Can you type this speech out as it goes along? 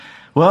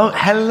Well,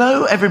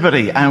 hello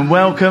everybody and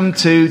welcome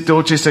to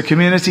Dorchester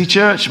Community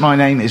Church. My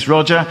name is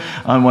Roger.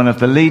 I'm one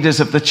of the leaders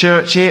of the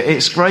church here.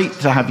 It's great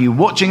to have you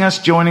watching us,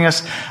 joining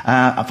us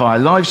via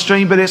live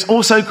stream, but it's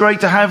also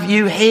great to have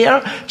you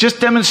here. Just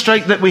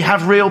demonstrate that we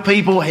have real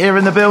people here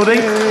in the building.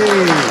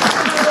 Yay.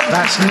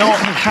 That's not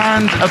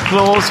canned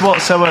applause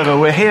whatsoever.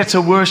 We're here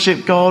to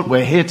worship God.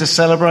 We're here to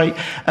celebrate.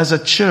 As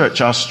a church,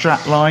 our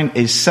strapline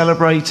is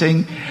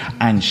celebrating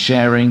and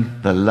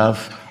sharing the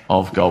love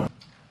of God.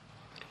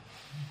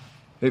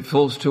 It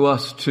falls to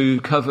us to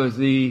cover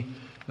the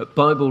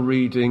Bible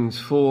readings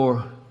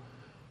for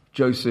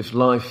Joseph's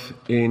life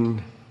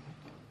in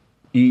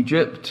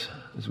Egypt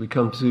as we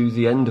come to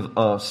the end of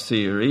our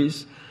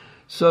series.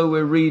 So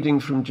we're reading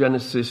from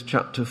Genesis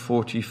chapter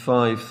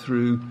 45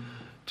 through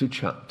to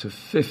chapter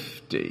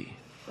 50.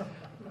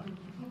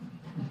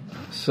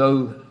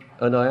 So,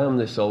 and I am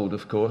this old,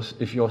 of course,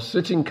 if you're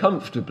sitting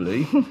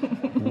comfortably,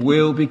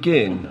 we'll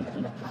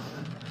begin.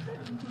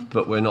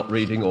 But we're not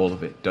reading all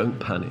of it. Don't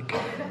panic.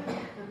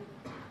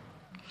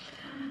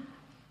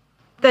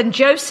 Then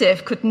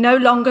Joseph could no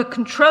longer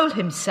control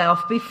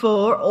himself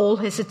before all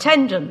his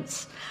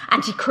attendants,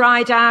 and he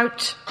cried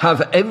out,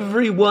 "Have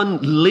everyone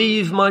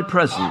leave my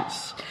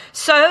presence."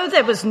 So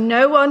there was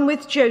no one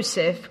with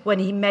Joseph when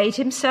he made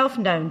himself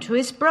known to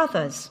his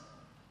brothers.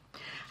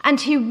 And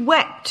he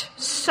wept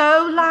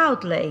so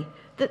loudly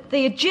that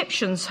the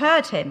Egyptians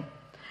heard him,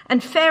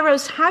 and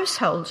Pharaoh's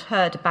household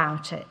heard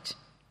about it.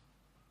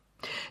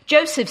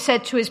 Joseph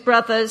said to his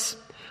brothers,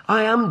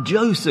 "I am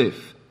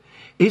Joseph.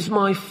 Is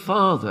my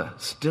father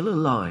still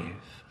alive?"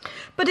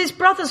 But his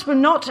brothers were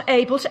not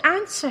able to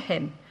answer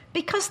him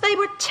because they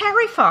were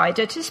terrified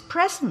at his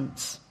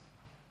presence.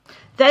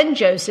 Then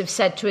Joseph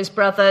said to his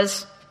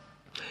brothers,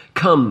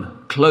 "Come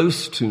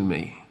close to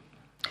me."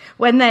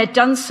 When they had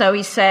done so,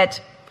 he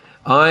said,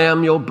 "I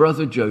am your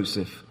brother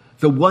Joseph,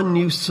 the one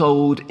you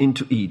sold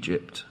into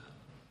Egypt."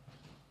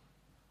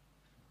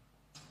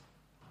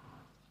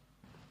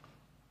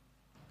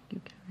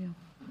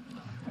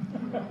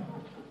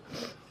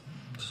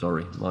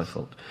 Sorry, my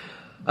fault.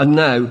 "And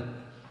now,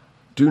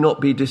 do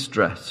not be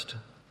distressed,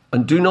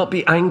 and do not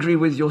be angry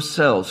with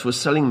yourselves for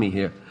selling me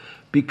here,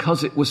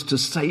 because it was to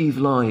save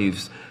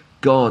lives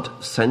God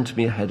sent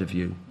me ahead of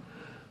you.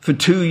 For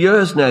 2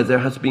 years now there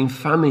has been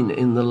famine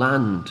in the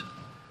land,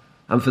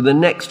 and for the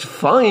next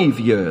 5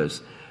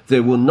 years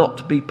there will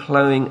not be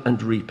ploughing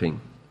and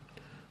reaping.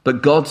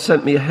 But God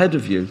sent me ahead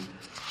of you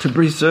to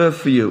preserve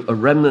for you a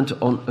remnant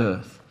on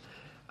earth,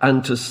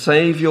 and to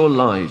save your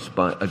lives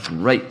by a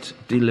great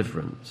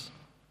deliverance.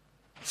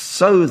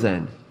 So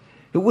then,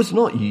 it was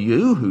not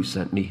you who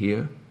sent me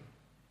here,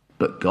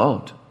 but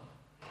God.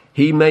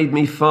 He made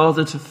me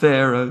father to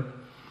Pharaoh,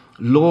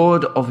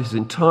 lord of his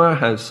entire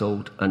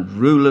household and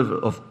ruler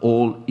of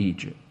all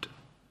Egypt.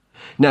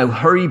 Now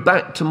hurry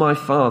back to my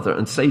father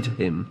and say to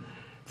him,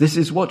 'This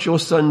is what your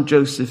son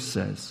Joseph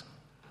says.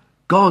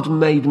 God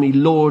made me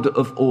lord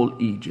of all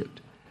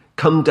Egypt.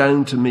 Come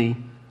down to me.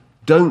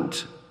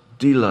 Don't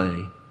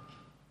delay.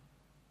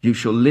 You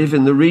shall live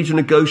in the region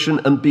of Goshen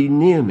and be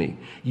near me,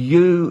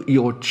 you,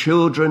 your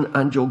children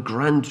and your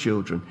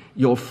grandchildren,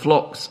 your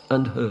flocks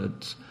and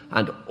herds,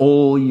 and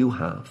all you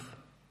have.'"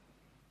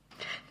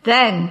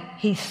 Then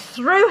he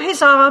threw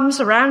his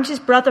arms around his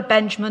brother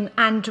Benjamin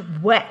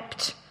and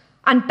wept.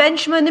 And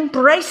Benjamin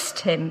embraced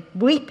him,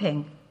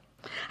 weeping.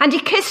 And he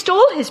kissed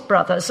all his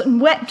brothers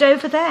and wept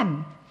over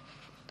them.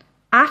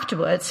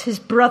 Afterwards, his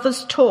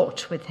brothers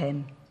talked with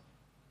him.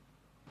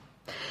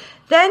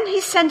 Then he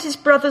sent his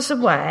brothers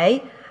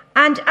away,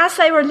 and as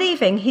they were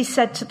leaving, he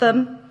said to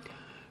them,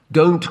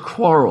 "Don't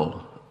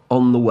quarrel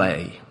on the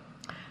way."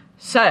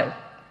 So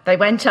they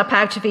went up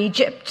out of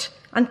Egypt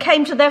and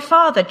came to their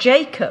father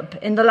Jacob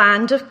in the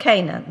land of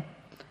Canaan.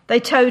 They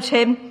told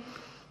him,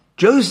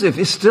 "Joseph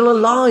is still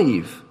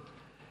alive.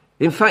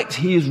 In fact,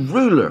 he is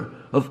ruler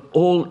of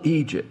all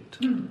Egypt."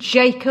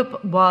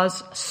 Jacob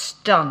was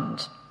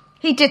stunned.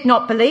 He did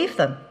not believe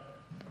them.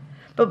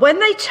 But when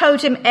they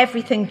told him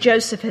everything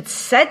Joseph had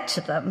said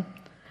to them,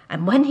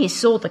 and when he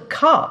saw the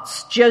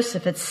carts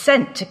Joseph had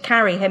sent to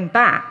carry him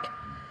back,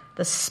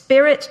 the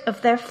spirit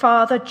of their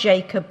father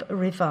Jacob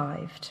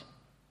revived.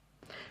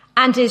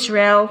 And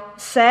Israel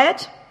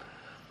said,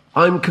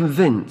 "I'm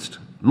convinced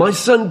my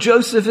son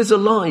Joseph is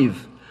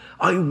alive.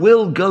 I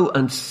will go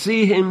and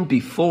see him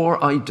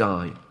before I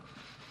die."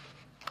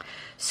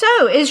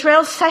 So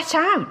Israel set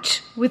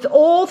out with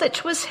all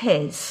that was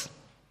his.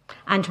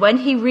 And when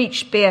he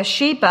reached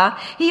Beersheba,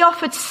 he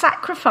offered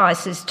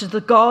sacrifices to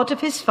the God of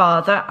his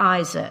father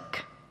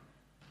Isaac.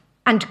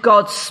 And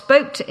God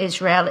spoke to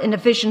Israel in a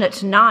vision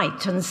at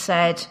night and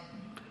said,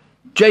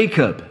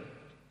 "Jacob,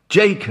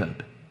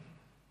 Jacob."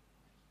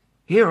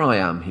 "Here I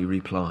am," he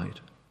replied.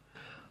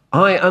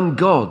 "I am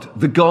God,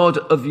 the God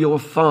of your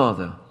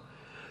father.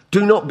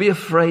 Do not be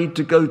afraid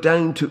to go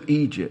down to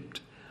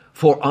Egypt,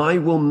 for I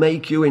will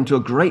make you into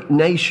a great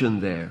nation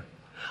there.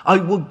 I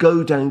will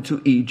go down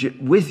to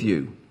Egypt with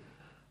you,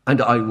 and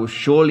I will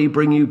surely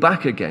bring you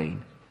back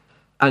again,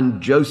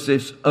 and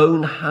Joseph's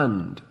own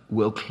hand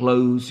will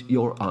close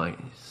your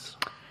eyes."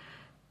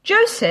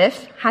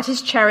 Joseph had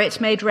his chariot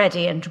made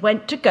ready and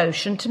went to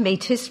Goshen to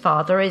meet his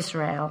father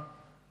Israel.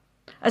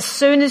 As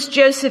soon as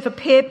Joseph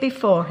appeared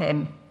before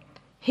him,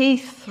 he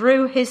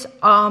threw his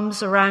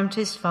arms around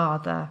his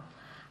father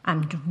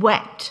and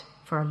wept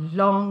for a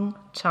long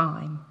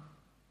time.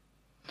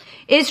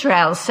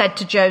 Israel said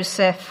to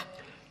Joseph,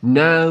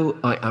 "Now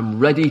I am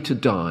ready to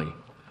die,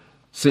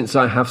 since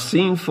I have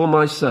seen for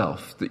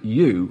myself that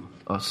you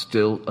are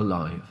still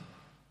alive."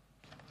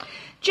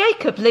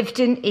 Jacob lived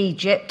in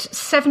Egypt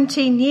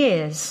 17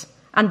 years,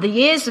 and the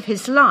years of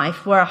his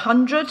life were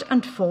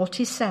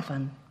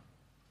 147.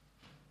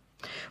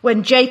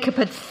 When Jacob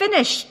had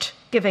finished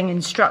giving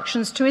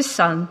instructions to his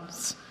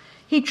sons,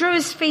 he drew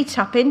his feet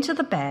up into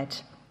the bed,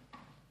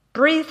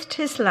 breathed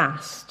his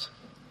last,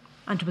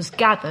 and was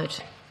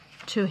gathered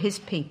to his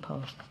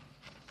people.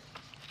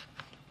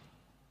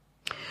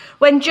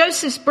 When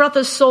Joseph's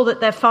brothers saw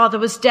that their father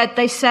was dead,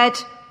 they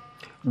said,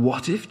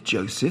 "What if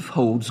Joseph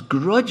holds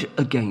grudge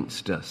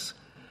against us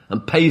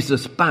and pays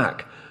us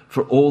back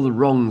for all the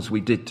wrongs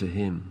we did to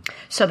him?"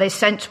 So they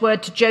sent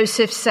word to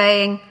Joseph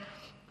saying,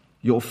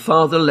 "Your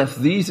father left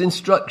these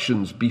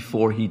instructions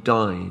before he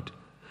died.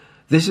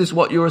 This is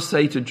what you are to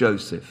say to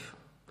Joseph.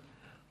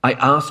 I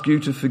ask you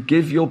to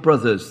forgive your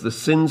brothers the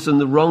sins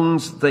and the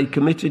wrongs they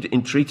committed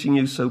in treating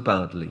you so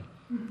badly.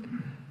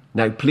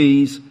 Now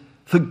please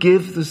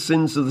forgive the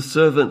sins of the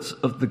servants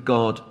of the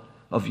God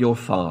of your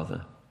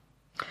father."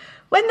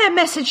 When their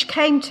message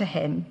came to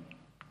him,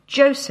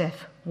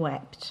 Joseph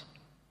wept.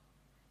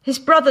 His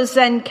brothers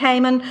then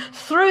came and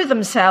threw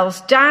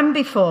themselves down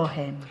before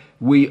him.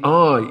 "We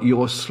are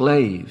your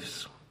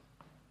slaves."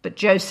 But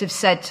Joseph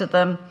said to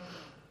them,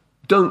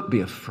 "Don't be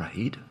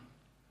afraid.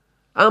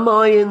 Am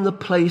I in the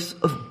place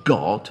of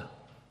God?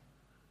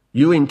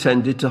 You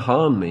intended to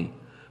harm me,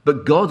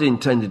 but God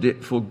intended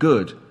it for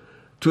good,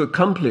 to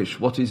accomplish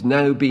what is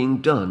now being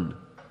done,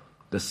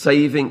 the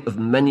saving of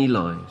many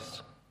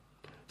lives.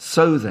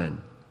 So then,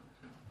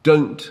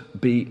 don't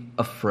be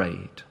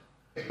afraid.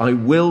 I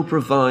will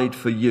provide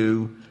for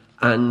you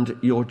and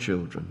your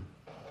children."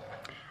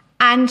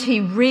 And he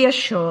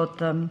reassured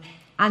them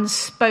and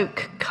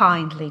spoke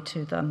kindly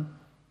to them.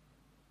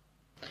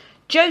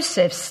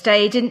 Joseph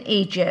stayed in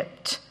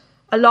Egypt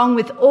along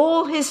with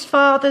all his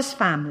father's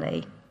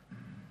family.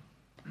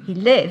 He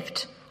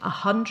lived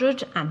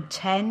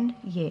 110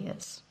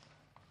 years.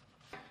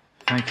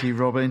 Thank you,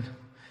 Robin.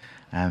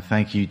 And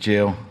thank you,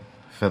 Jill,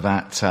 for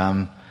that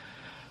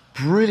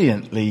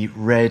brilliantly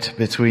read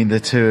between the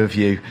two of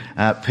you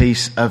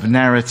piece of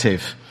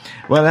narrative.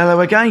 Well, hello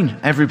again,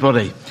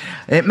 everybody.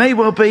 It may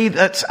well be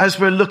that as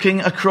we're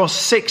looking across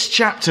 6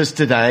 chapters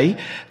today,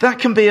 that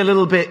can be a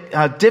little bit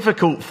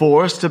difficult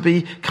for us to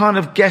be kind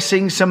of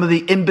guessing some of the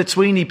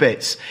in-betweeny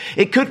bits.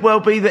 It could well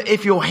be that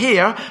if you're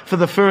here for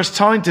the first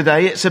time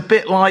today, it's a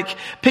bit like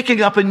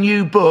picking up a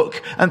new book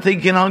and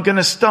thinking, I'm going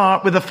to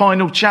start with the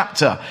final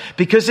chapter,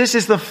 because this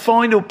is the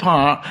final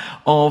part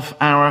of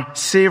our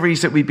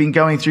series that we've been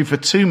going through for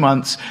 2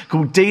 months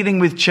called Dealing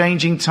with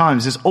Changing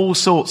Times. There's all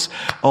sorts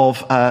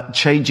of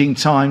changing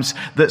times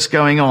that's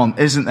going on,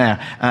 isn't there,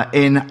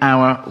 in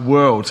our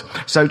world.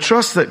 So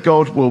trust that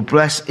God will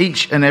bless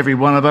each and every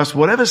one of us,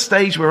 whatever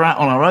stage we're at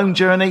on our own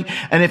journey.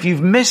 And if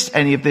you've missed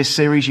any of this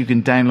series, you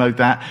can download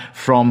that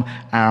from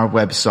our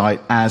website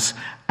as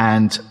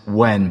and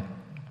when.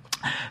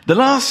 The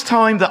last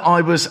time that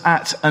I was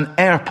at an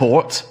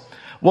airport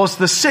was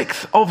the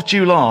 6th of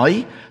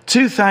July,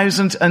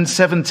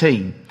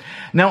 2017.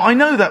 Now, I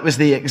know that was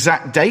the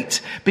exact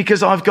date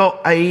because I've got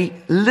a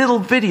little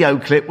video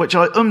clip which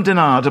I ummed and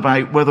ahed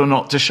about whether or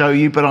not to show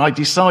you, but I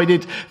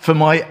decided for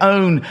my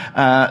own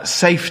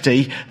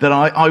safety that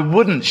I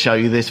wouldn't show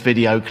you this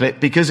video clip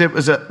because it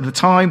was at the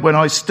time when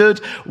I stood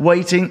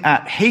waiting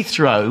at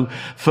Heathrow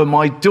for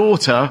my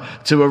daughter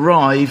to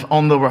arrive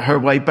on her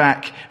way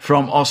back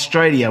from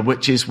Australia,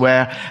 which is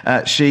where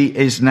she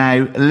is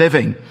now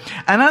living.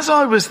 And as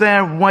I was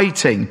there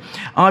waiting,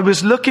 I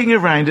was looking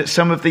around at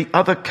some of the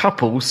other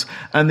couples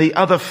and the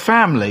other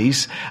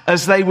families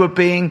as they were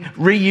being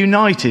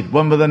reunited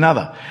one with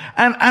another.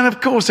 And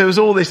of course there was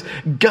all this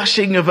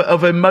gushing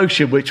of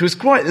emotion, which was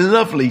quite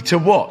lovely to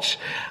watch.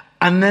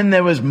 And then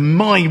there was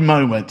my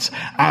moment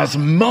as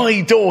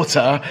my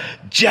daughter,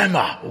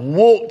 Gemma,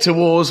 walked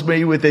towards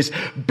me with this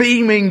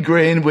beaming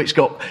grin, which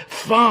got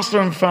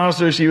faster and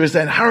faster as she was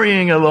then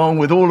hurrying along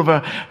with all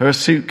of her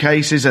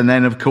suitcases. And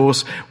then, of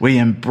course, we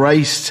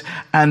embraced,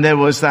 and there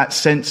was that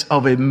sense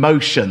of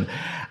emotion.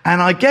 And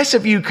I guess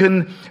if you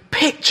can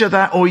picture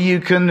that, or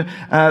you can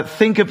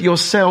think of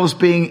yourselves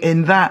being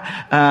in that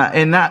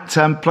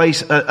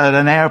place at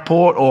an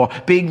airport, or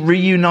being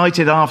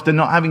reunited after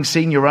not having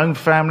seen your own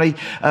family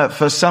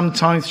for some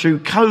time through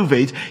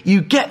COVID,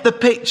 you get the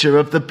picture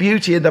of the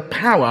beauty and the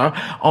power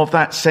of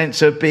that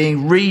sense of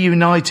being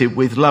reunited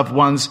with loved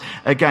ones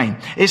again.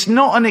 It's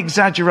not an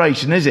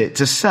exaggeration, is it,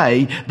 to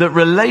say that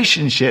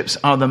relationships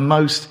are the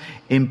most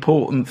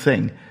important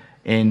thing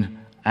in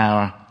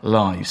our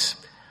lives.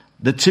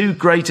 The 2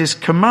 greatest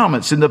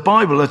commandments in the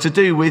Bible are to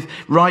do with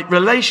right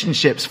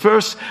relationships.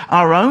 First,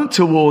 our own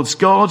towards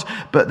God,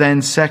 but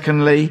then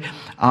secondly,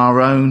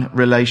 our own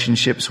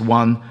relationships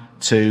one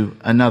to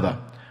another.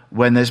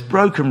 When there's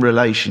broken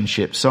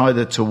relationships,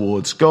 either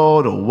towards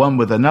God or one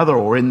with another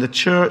or in the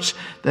church,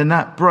 then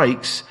that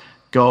breaks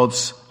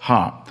God's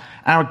heart.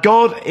 Our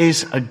God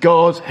is a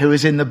God who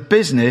is in the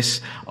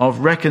business of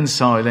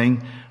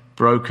reconciling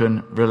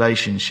broken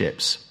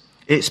relationships.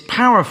 It's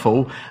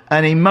powerful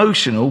and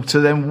emotional to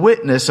then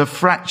witness a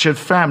fractured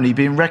family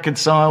being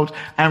reconciled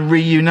and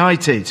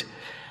reunited.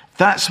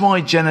 That's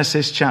why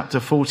Genesis chapter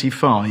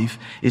 45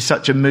 is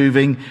such a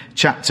moving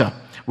chapter.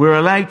 We're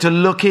allowed to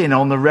look in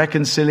on the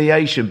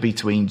reconciliation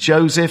between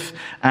Joseph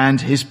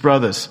and his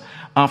brothers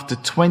after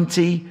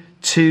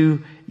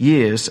 22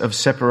 years of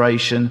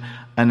separation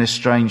and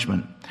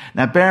estrangement.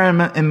 Now bear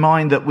in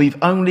mind that we've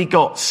only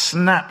got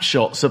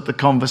snapshots of the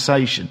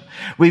conversation.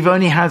 We've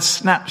only had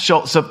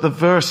snapshots of the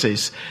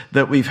verses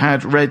that we've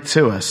had read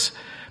to us.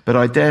 But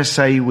I dare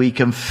say we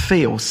can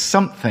feel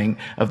something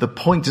of the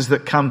pointers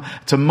that come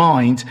to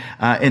mind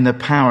in the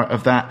power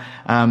of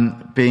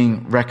that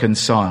being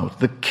reconciled.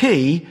 The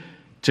key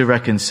to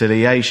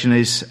reconciliation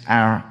is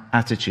our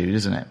attitude,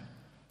 isn't it?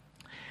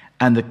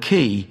 And the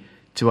key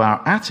to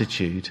our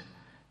attitude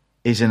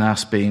is in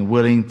us being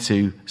willing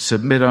to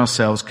submit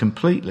ourselves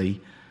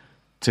completely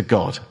to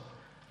God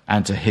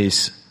and to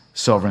his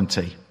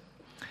sovereignty.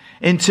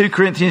 In 2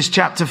 Corinthians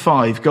chapter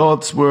 5,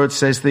 God's word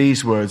says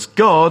these words: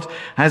 God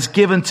has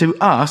given to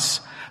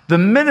us the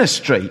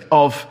ministry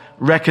of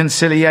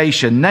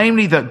reconciliation,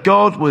 namely that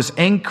God was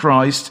in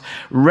Christ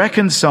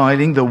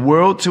reconciling the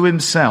world to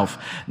himself,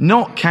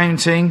 not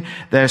counting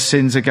their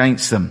sins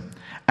against them.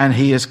 And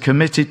he has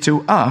committed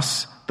to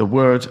us the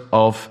word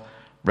of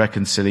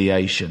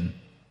reconciliation.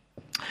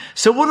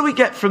 So what do we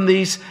get from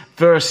these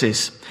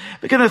verses?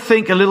 We're going to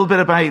think a little bit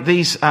about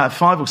these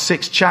 5 or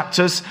 6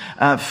 chapters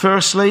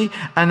firstly,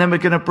 and then we're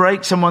going to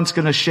break. Someone's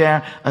going to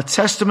share a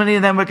testimony,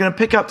 and then we're going to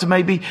pick up to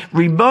maybe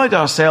remind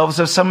ourselves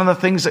of some of the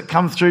things that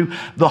come through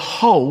the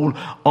whole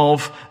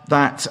of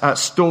that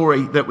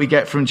story that we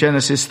get from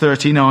Genesis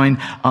 39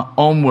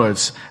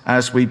 onwards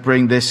as we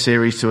bring this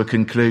series to a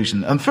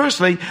conclusion. And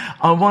firstly,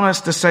 I want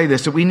us to say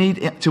this, that we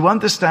need to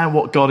understand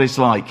what God is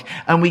like.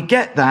 And we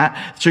get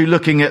that through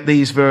looking at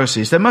these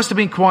verses. There must have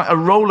been quite a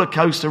roller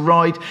coaster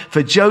ride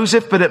for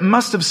Joseph, but it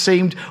must have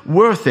seemed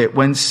worth it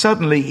when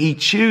suddenly he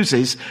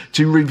chooses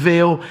to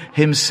reveal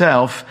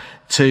himself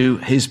to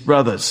his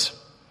brothers.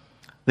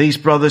 These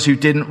brothers who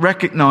didn't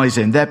recognize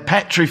him, they're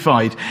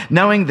petrified,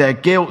 knowing their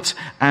guilt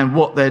and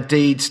what their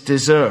deeds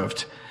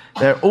deserved.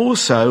 They're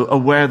also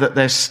aware that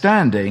they're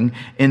standing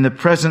in the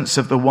presence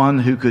of the one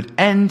who could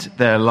end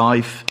their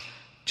life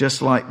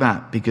just like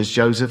that, because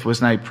Joseph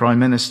was now prime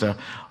minister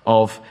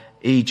of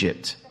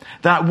Egypt.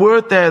 That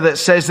word there that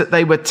says that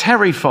they were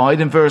terrified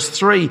in verse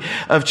 3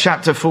 of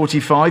chapter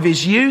 45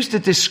 is used to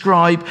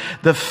describe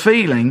the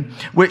feeling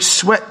which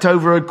swept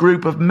over a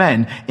group of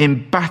men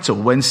in battle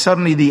when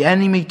suddenly the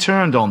enemy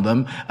turned on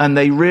them and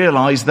they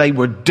realized they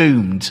were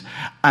doomed.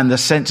 And the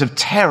sense of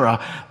terror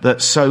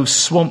that so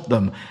swamped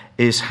them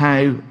is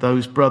how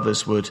those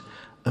brothers would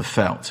have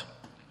felt.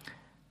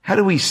 How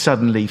do we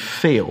suddenly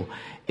feel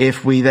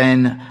if we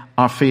then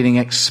are feeling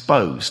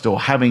exposed or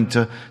having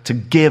to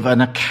give an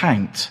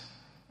account?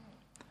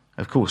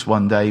 Of course,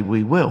 one day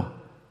we will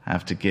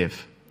have to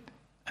give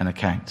an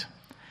account.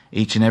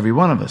 Each and every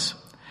one of us.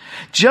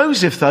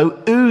 Joseph,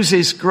 though,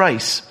 oozes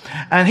grace.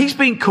 And he's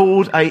been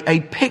called a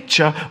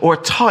picture or a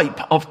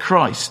type of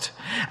Christ.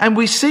 And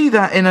we see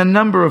that in a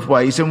number of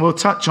ways, and we'll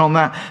touch on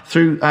that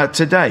through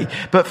today.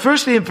 But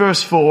firstly, in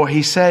verse 4,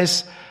 he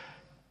says,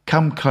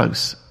 "Come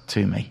close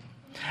to me."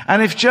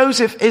 And if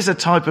Joseph is a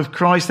type of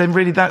Christ, then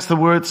really that's the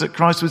words that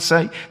Christ would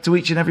say to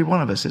each and every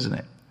one of us, isn't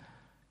it?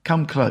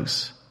 Come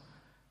close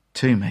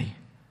to me.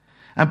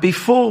 And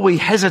before we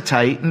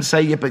hesitate and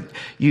say, yeah, but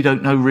you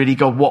don't know really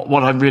God,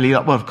 what I'm really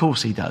like. Well, of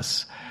course he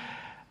does.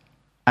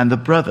 And the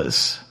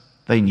brothers,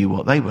 they knew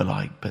what they were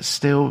like, but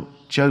still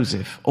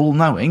Joseph, all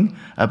knowing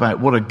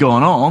about what had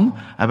gone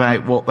on,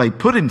 about what they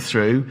put him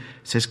through,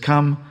 says,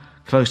 come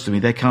close to me.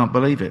 They can't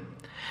believe it.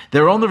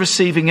 They're on the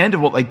receiving end of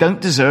what they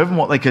don't deserve and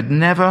what they could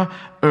never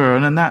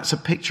earn. And that's a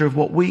picture of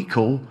what we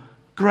call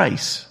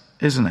grace,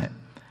 isn't it?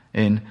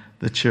 In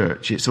the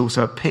church. It's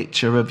also a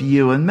picture of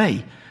you and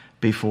me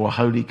before a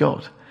holy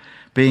God,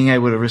 being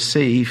able to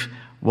receive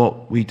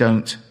what we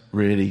don't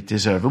really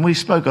deserve. And we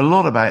spoke a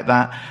lot about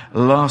that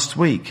last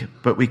week,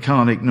 but we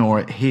can't ignore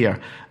it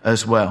here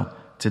as well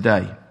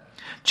today.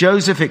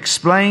 Joseph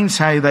explains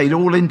how they'd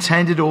all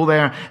intended all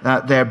their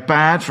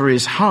bad for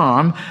his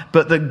harm,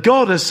 but that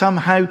God has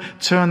somehow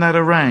turned that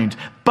around.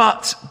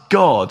 But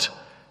God,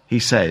 he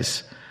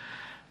says,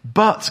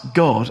 but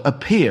God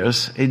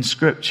appears in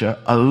Scripture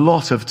a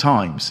lot of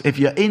times. If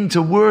you're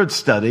into word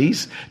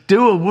studies,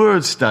 do a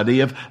word study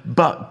of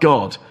but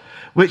God,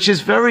 which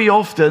is very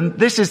often,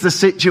 this is the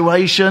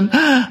situation,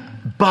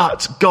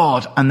 but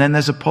God, and then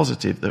there's a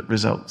positive that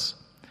results.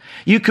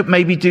 You could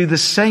maybe do the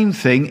same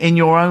thing in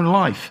your own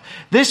life.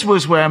 This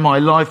was where my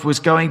life was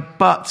going,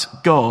 but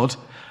God,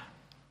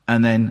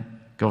 and then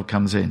God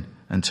comes in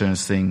and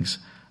turns things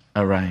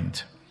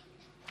around.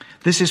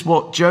 This is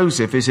what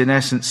Joseph is in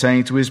essence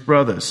saying to his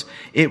brothers.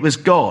 It was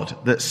God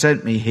that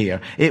sent me here.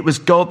 It was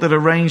God that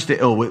arranged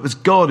it all. It was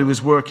God who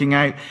was working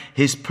out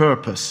his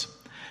purpose.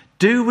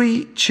 Do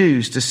we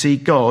choose to see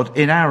God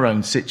in our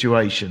own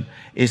situation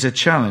is a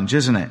challenge,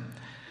 isn't it?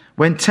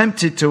 When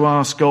tempted to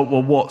ask God,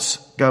 well, what's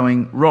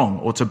going wrong?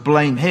 Or to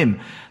blame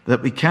him,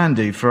 that we can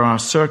do for our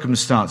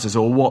circumstances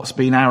or what's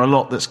been our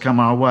lot that's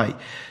come our way.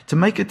 To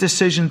make a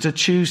decision to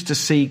choose to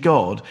see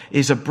God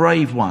is a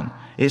brave one.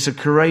 It's a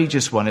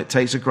courageous one. It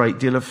takes a great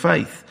deal of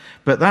faith.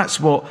 But that's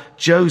what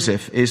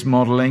Joseph is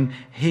modelling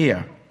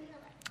here.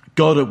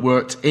 God had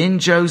worked in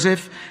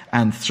Joseph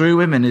and through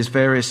him in his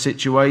various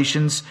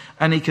situations,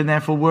 and he can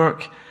therefore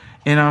work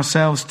in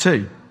ourselves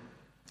too.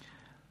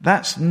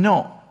 That's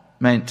not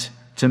meant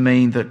to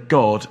mean that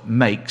God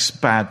makes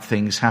bad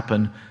things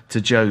happen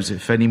to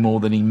Joseph any more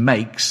than he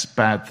makes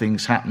bad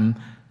things happen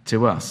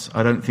to us.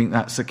 I don't think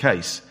that's the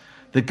case.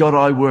 The God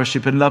I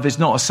worship and love is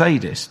not a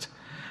sadist,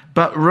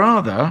 but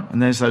rather,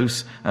 and there's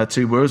those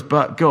two words,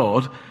 but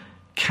God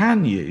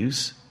can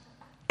use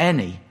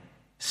any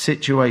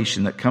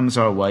situation that comes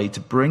our way to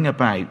bring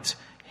about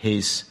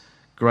his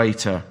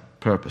greater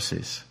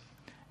purposes,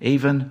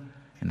 even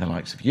in the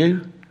likes of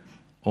you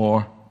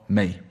or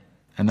me.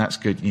 And that's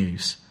good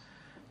news.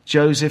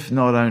 Joseph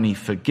not only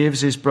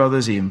forgives his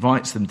brothers, he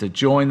invites them to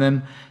join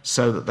them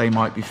so that they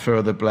might be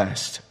further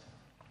blessed.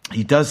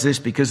 He does this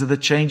because of the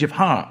change of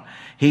heart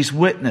he's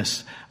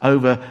witnessed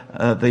over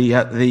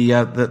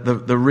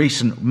the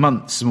recent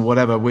months and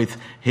whatever with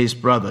his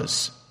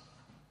brothers.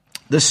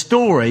 The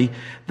story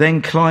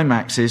then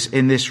climaxes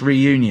in this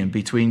reunion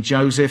between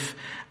Joseph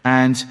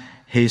and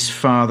his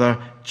father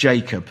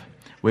Jacob,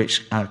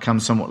 which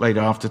comes somewhat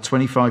later after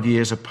 25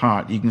 years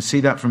apart. You can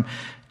see that from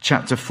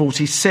chapter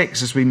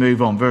 46 as we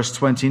move on, verse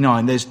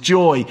 29. There's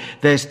joy,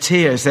 there's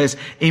tears, there's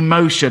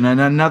emotion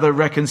and another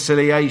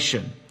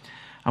reconciliation.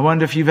 I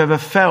wonder if you've ever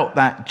felt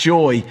that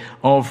joy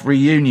of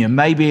reunion.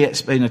 Maybe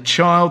it's been a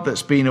child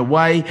that's been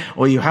away,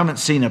 or you haven't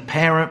seen a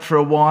parent for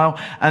a while.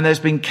 And there's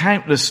been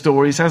countless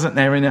stories, hasn't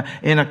there, in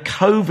a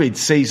COVID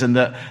season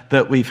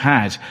that we've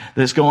had,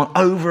 that's gone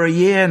over a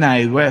year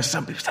now, where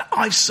some people say,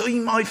 I've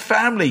seen my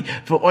family,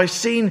 or I've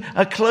seen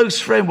a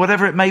close friend,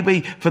 whatever it may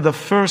be, for the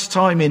first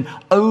time in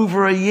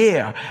over a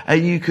year.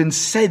 And you can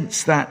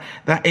sense that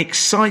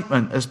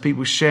excitement as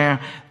people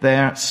share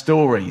their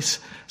stories.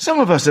 Some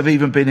of us have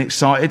even been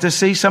excited to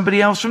see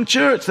somebody else from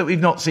church that we've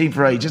not seen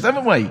for ages,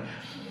 haven't we?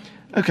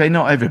 Okay,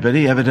 not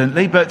everybody,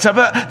 evidently, but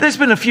there's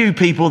been a few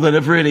people that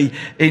have really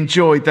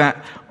enjoyed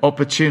that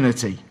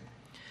opportunity.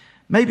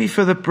 Maybe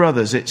for the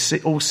brothers,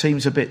 it all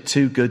seems a bit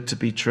too good to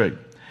be true.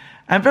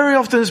 And very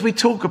often as we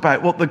talk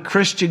about what the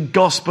Christian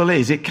gospel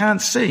is, it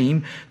can't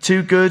seem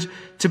too good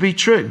to be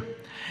true.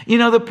 You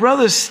know, the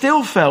brothers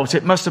still felt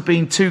it must have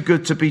been too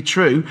good to be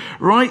true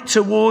right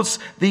towards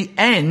the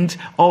end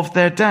of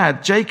their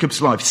dad,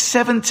 Jacob's life.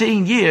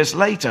 17 years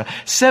later,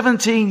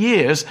 17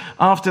 years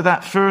after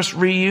that first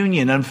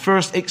reunion and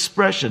first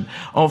expression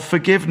of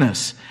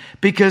forgiveness.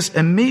 Because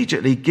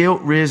immediately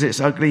guilt rears its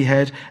ugly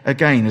head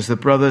again as the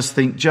brothers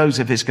think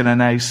Joseph is going to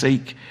now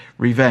seek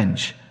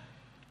revenge.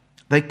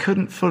 They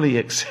couldn't fully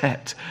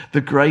accept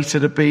the grace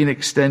that had been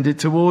extended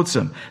towards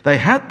them. They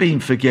had been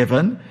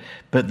forgiven,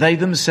 but they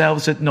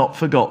themselves had not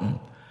forgotten.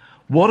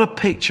 What a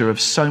picture of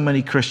so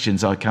many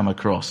Christians I come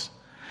across.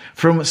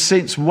 From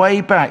since way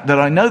back, that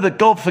I know that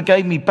God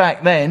forgave me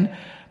back then,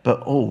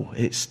 but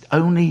it's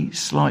only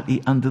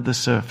slightly under the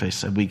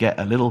surface, and we get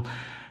a little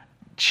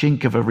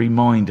chink of a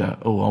reminder.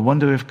 I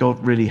wonder if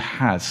God really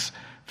has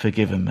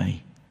forgiven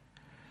me.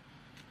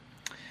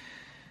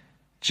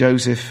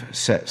 Joseph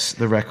sets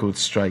the record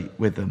straight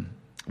with them.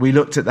 We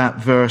looked at that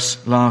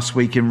verse last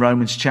week in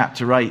Romans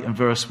chapter 8 and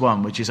verse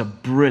 1, which is a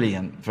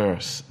brilliant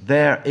verse.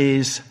 There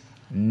is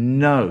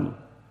no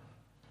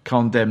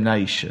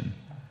condemnation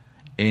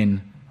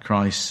in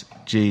Christ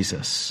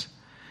Jesus.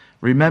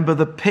 Remember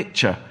the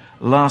picture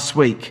last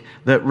week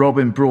that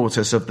Robin brought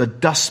us of the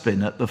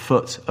dustbin at the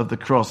foot of the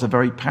cross, a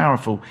very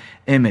powerful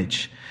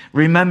image.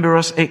 Remember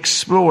us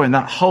exploring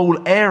that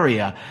whole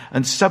area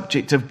and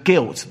subject of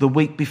guilt the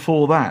week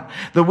before that.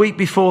 The week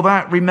before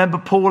that, remember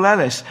Paul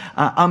Ellis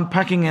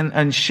unpacking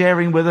and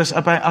sharing with us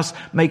about us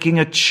making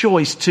a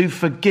choice to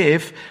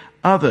forgive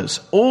others.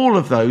 All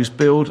of those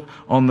build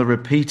on the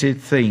repeated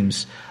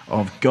themes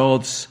of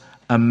God's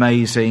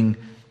amazing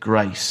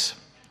grace.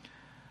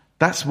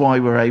 That's why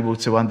we're able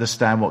to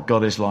understand what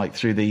God is like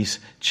through these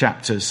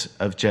chapters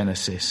of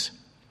Genesis.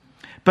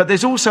 But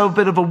there's also a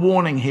bit of a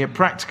warning here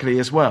practically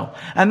as well.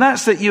 And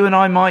that's that you and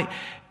I might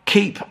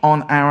keep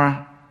on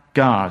our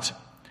guard.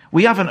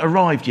 We haven't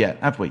arrived yet,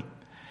 have we?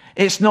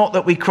 It's not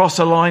that we cross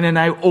a line and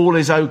now all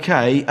is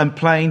okay and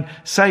plain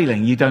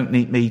sailing. You don't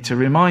need me to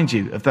remind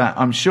you of that,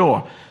 I'm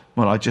sure.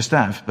 Well, I just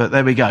have, but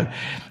there we go.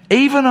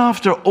 Even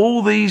after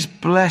all these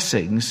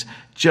blessings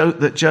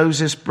that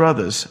Joseph's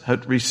brothers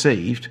had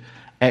received,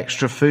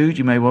 extra food,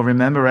 you may well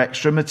remember,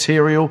 extra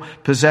material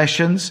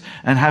possessions,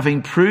 and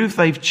having proved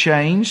they've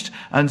changed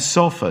and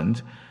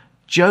softened,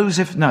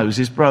 Joseph knows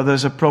his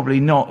brothers are probably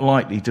not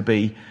likely to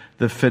be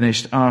the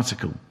finished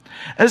article.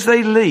 As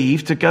they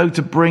leave to go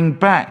to bring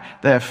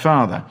back their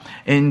father,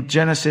 in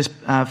Genesis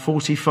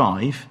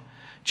 45,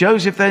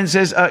 Joseph then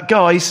says,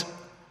 guys,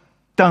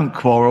 don't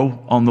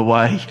quarrel on the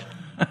way.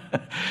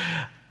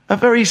 A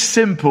very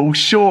simple,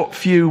 short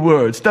few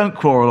words. Don't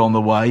quarrel on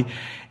the way.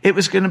 It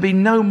was going to be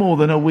no more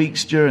than a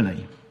week's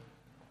journey.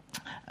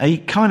 He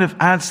kind of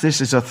adds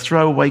this as a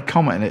throwaway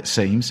comment, it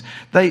seems.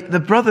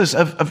 The brothers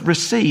have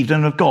received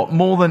and have got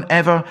more than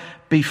ever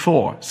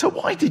before. So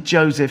why did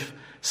Joseph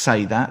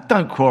say that?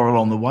 Don't quarrel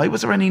on the way.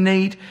 Was there any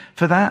need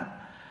for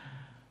that?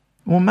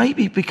 Well,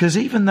 maybe because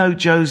even though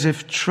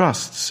Joseph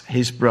trusts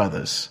his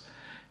brothers,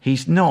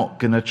 he's not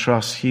going to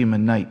trust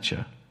human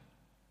nature.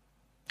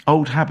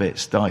 Old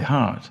habits die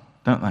hard,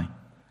 don't they?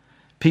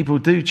 People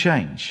do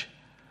change,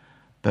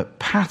 but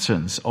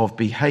patterns of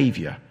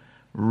behavior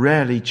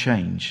rarely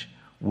change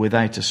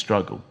without a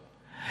struggle.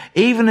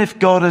 Even if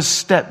God has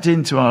stepped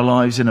into our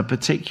lives in a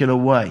particular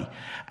way,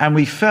 and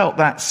we felt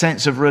that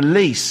sense of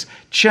release,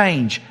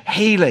 change,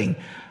 healing,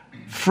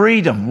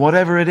 freedom,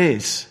 whatever it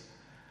is,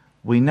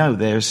 we know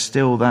there's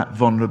still that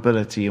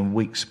vulnerability and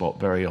weak spot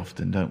very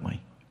often, don't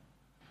we?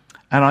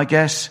 And I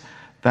guess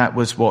that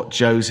was what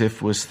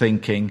Joseph was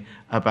thinking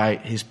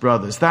about his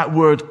brothers. That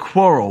word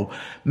quarrel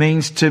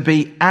means to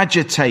be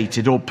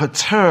agitated or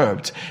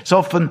perturbed. It's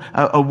often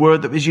a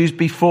word that was used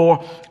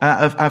before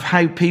of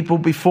how people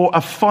before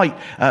a fight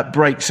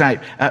breaks out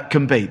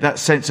can be. That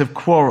sense of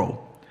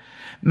quarrel.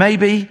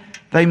 Maybe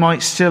they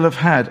might still have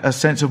had a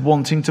sense of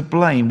wanting to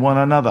blame one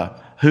another.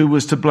 Who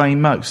was to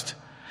blame most?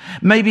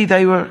 Maybe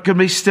they were going to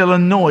be still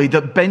annoyed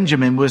that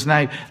Benjamin was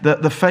now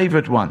the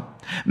favoured one.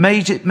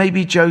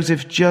 Maybe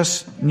Joseph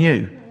just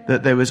knew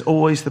that there was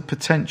always the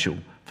potential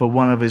for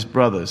one of his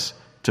brothers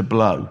to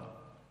blow.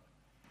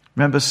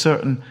 Remember,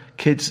 certain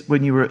kids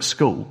when you were at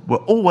school were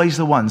always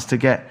the ones to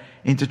get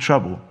into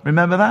trouble.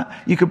 Remember that?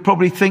 You could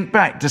probably think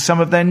back to some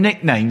of their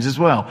nicknames as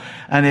well.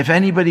 And if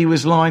anybody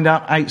was lined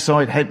up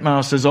outside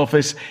headmaster's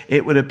office,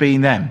 it would have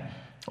been them.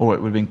 Or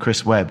it would have been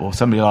Chris Webb or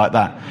somebody like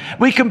that.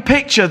 We can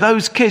picture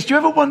those kids. Do you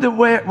ever wonder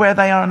where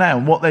they are now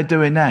and what they're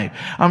doing now?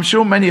 I'm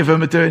sure many of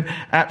them are doing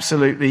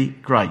absolutely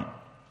great.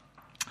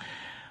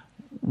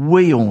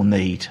 We all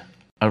need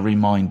a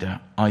reminder,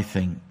 I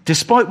think.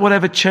 Despite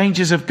whatever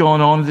changes have gone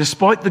on,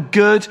 despite the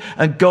good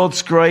and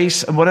God's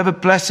grace and whatever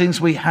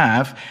blessings we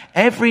have,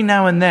 every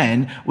now and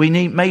then we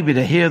need maybe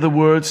to hear the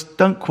words,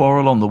 don't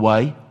quarrel on the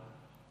way.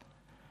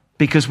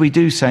 Because we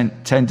do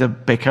tend to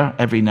bicker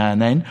every now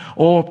and then,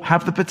 or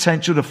have the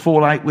potential to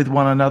fall out with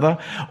one another,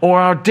 or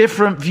our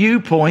different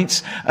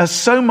viewpoints are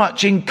so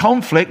much in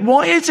conflict.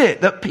 Why is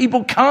it that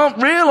people can't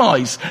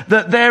realise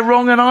that they're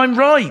wrong and I'm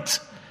right?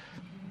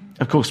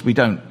 Of course, we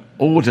don't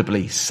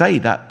audibly say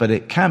that, but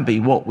it can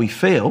be what we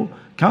feel,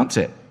 can't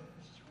it?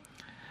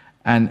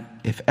 And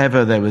if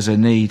ever there was a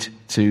need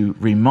to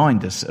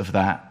remind us of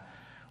that,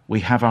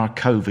 we have our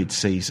COVID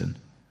season,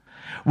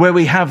 where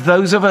we have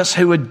those of us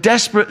who are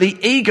desperately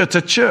eager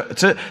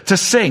to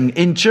sing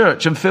in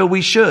church and feel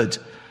we should,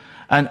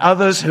 and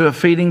others who are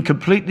feeling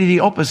completely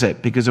the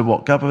opposite because of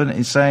what government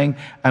is saying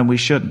and we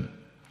shouldn't.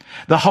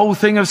 The whole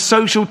thing of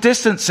social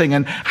distancing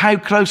and how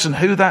close and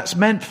who that's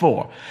meant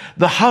for.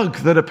 The hug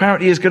that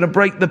apparently is going to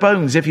break the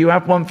bones if you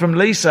have one from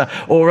Lisa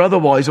or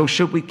otherwise, or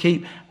should we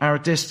keep our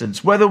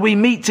distance? Whether we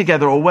meet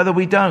together or whether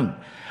we don't.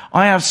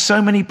 I have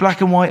so many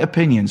black and white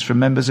opinions from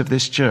members of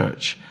this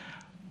church,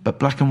 but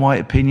black and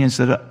white opinions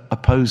that are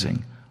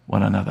opposing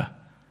one another.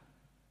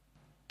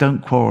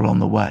 Don't quarrel on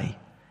the way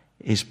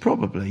is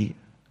probably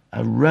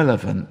a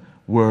relevant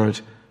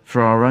word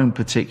for our own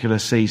particular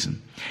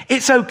season.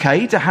 It's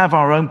okay to have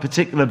our own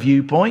particular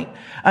viewpoint,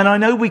 and I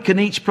know we can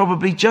each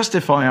probably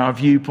justify our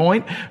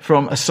viewpoint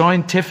from a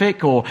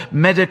scientific or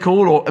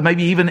medical or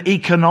maybe even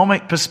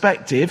economic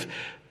perspective,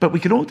 but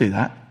we can all do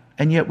that,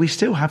 and yet we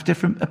still have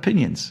different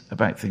opinions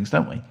about things,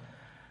 don't we?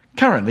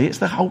 Currently, it's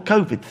the whole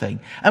COVID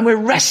thing, and we're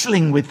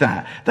wrestling with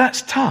that.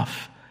 That's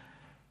tough.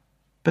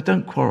 But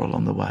don't quarrel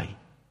on the way.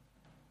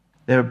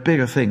 There are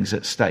bigger things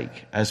at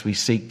stake as we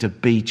seek to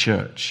be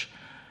church.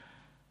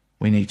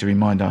 We need to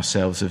remind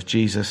ourselves of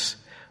Jesus'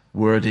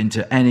 word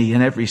into any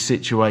and every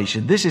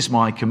situation. This is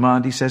my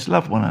command, he says,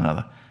 love one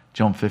another.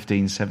 John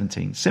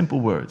 15:17. Simple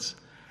words.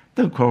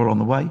 Don't quarrel on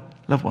the way.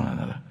 Love one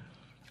another.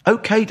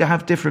 Okay to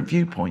have different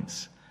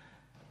viewpoints,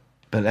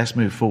 but let's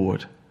move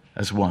forward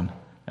as one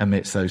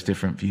amidst those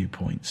different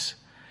viewpoints.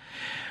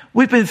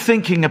 We've been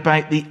thinking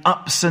about the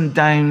ups and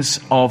downs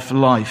of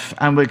life,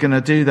 and we're going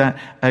to do that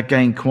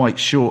again quite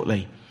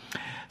shortly.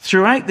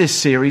 Throughout this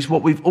series,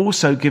 what we've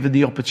also given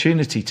the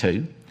opportunity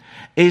to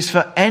is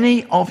for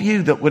any of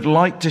you that would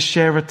like to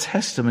share a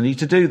testimony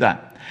to do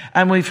that.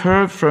 And we've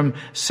heard from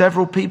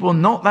several people,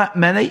 not that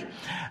many,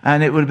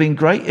 and it would have been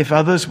great if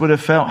others would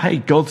have felt, hey,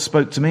 God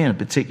spoke to me in a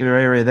particular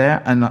area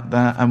there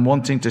and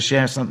wanting to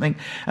share something.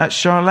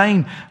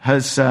 Charlene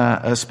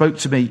has spoke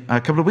to me a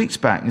couple of weeks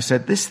back and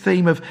said, this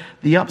theme of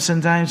the ups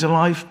and downs of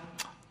life,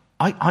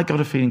 I got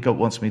a feeling God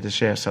wants me to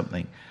share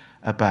something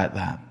about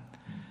that.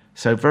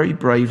 So very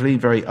bravely,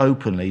 very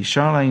openly,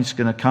 Charlene's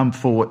going to come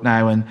forward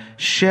now and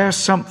share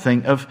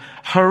something of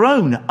her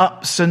own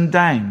ups and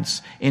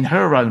downs in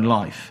her own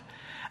life.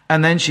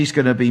 And then she's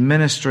going to be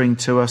ministering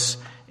to us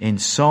in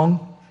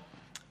song.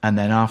 And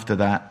then after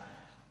that,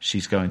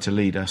 she's going to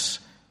lead us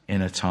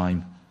in a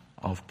time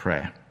of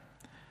prayer.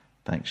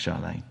 Thanks,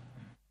 Charlene.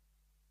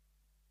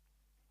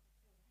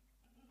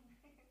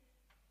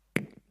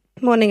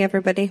 Morning,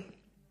 everybody.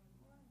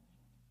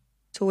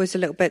 It's always a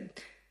little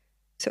bit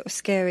sort of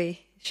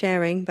scary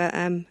sharing, but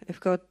if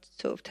God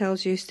sort of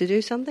tells you to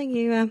do something,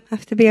 you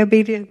have to be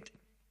obedient.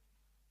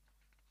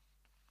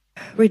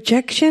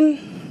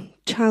 Rejection,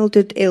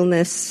 childhood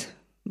illness,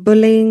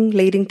 bullying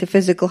leading to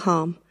physical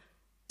harm,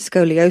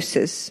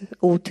 scoliosis,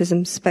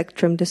 autism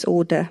spectrum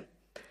disorder,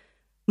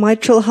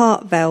 mitral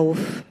heart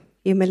valve,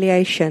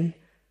 humiliation,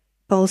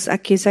 false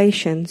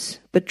accusations,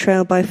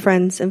 betrayal by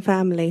friends and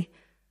family,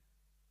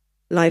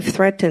 life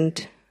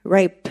threatened,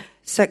 rape,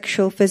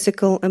 sexual,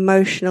 physical,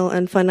 emotional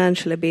and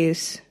financial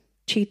abuse,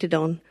 cheated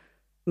on,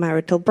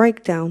 marital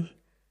breakdown,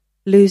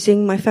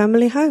 losing my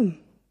family home,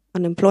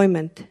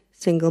 unemployment,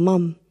 single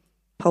mum,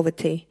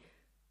 poverty,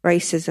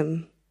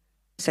 racism,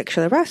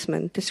 sexual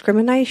harassment,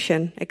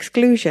 discrimination,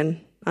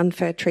 exclusion,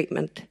 unfair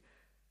treatment,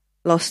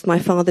 lost my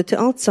father to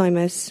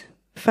Alzheimer's,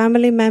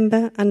 family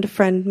member and a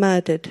friend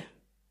murdered,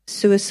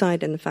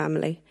 suicide in the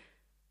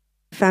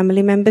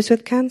family members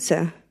with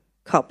cancer,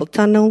 carpal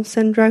tunnel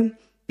syndrome,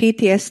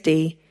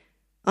 PTSD,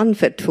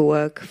 unfit for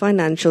work,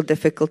 financial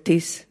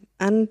difficulties,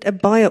 and a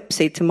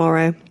biopsy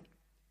tomorrow.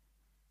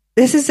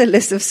 This is a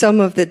list of some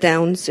of the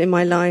downs in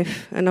my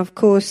life, and of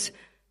course,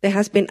 there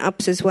has been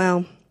ups as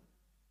well.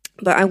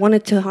 But I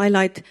wanted to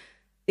highlight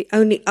the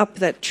only up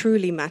that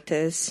truly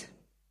matters,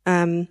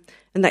 and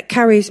that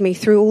carries me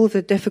through all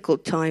the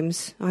difficult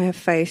times I have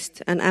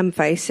faced and am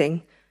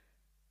facing.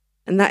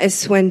 And that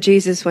is when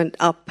Jesus went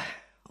up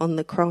on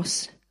the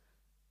cross.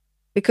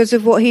 Because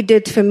of what he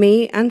did for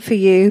me and for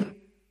you,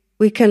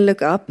 we can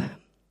look up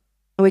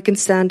and we can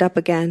stand up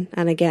again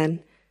and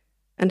again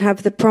and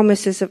have the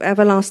promises of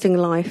everlasting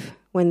life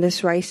when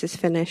this race is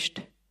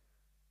finished.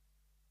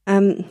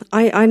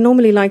 I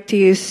normally like to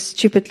use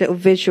stupid little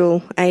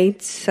visual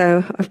aids,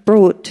 so I've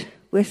brought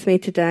with me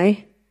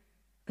today.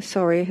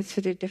 Sorry, it's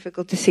really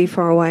difficult to see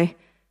far away.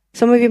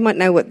 Some of you might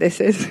know what this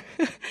is.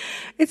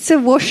 It's a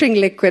washing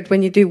liquid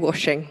when you do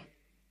washing.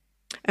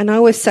 And I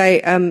always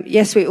say,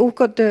 yes, we all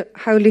got the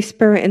Holy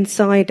Spirit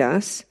inside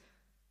us,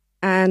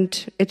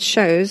 and it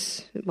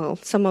shows, well,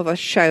 some of us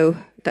show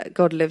that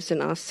God lives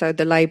in us, so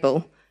the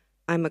label,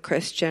 I'm a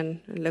Christian,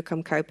 look,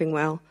 I'm coping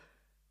well.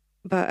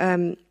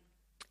 But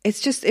it's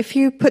just, if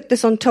you put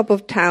this on top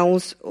of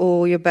towels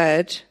or your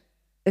bed,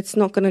 it's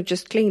not going to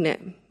just clean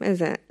it,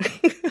 is it?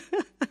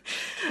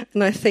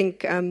 And I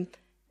think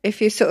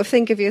if you sort of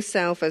think of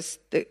yourself as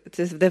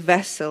the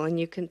vessel and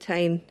you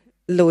contain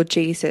Lord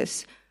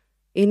Jesus,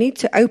 you need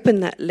to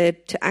open that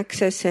lid to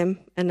access him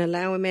and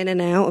allow him in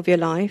and out of your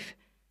life.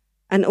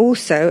 And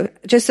also,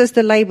 just as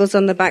the labels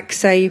on the back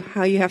say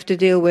how you have to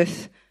deal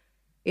with,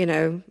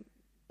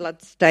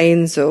 blood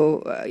stains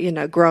or,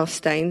 grass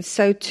stains,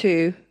 so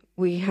too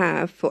we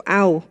have for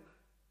our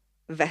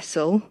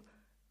vessel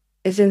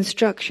is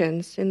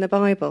instructions in the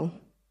Bible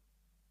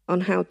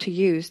on how to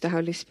use the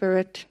Holy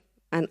Spirit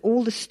and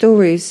all the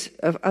stories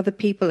of other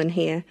people in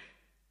here.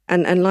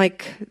 And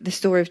like the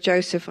story of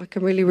Joseph, I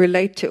can really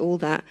relate to all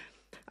that.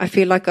 I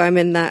feel like I'm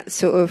in that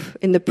sort of,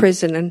 in the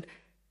prison, and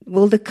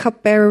will the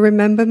cupbearer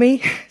remember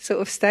me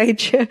sort of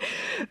stage?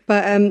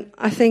 But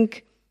I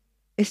think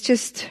it's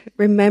just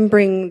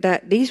remembering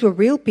that these were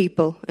real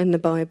people in the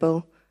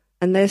Bible,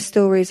 and their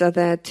stories are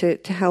there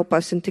to help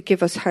us and to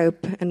give us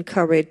hope and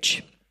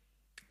courage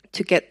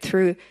to get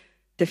through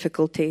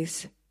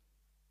difficulties.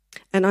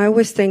 And I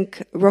always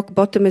think rock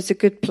bottom is a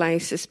good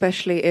place,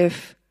 especially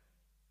if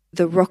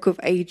the Rock of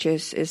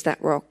Ages is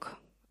that rock.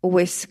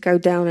 Always go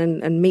down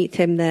and meet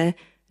him there,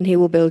 and he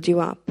will build you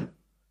up.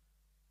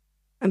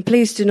 And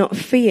please do not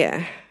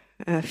fear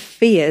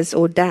fears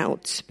or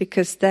doubts,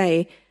 because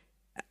they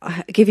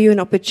give you an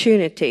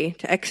opportunity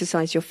to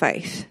exercise your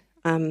faith.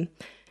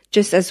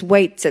 Just as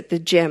weights at the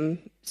gym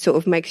sort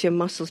of makes your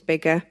muscles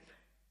bigger,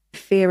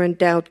 fear and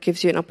doubt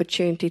gives you an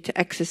opportunity to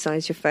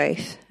exercise your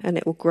faith, and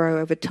it will grow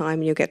over time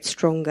and you'll get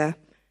stronger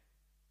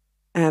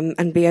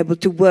and be able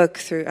to work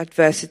through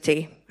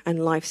adversity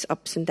and life's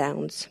ups and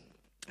downs.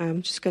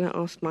 I'm just going to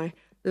ask my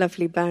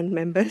lovely band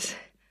members.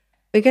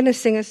 We're going to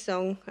sing a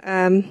song.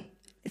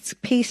 It's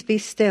Peace Be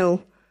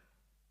Still.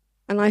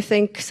 And I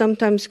think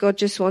sometimes God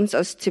just wants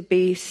us to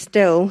be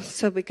still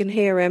so we can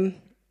hear him.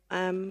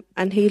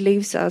 And he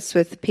leaves us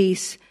with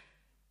peace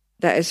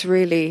that is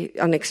really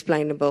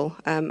unexplainable.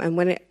 And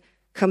when it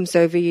comes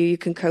over you, you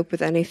can cope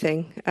with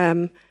anything.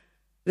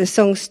 The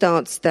song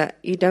starts that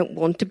you don't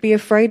want to be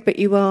afraid, but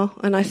you are.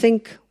 And I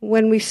think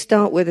when we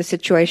start with a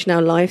situation in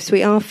our lives,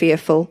 we are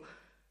fearful.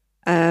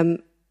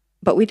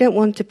 But we don't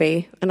want to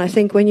be. And I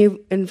think when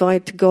you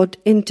invite God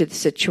into the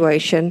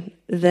situation,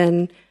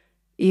 then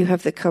you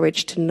have the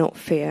courage to not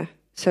fear.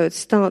 So it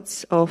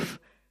starts off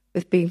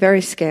with being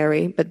very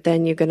scary, but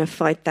then you're going to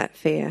fight that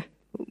fear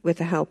with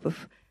the help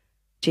of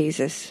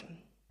Jesus.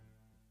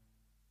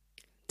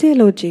 Dear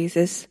Lord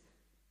Jesus,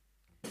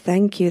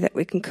 thank you that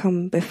we can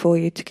come before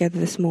you together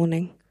this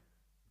morning.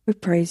 We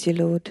praise you,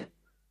 Lord.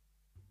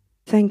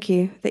 Thank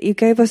you that you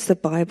gave us the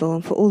Bible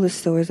and for all the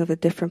stories of the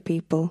different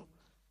people,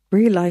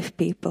 real life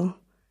people,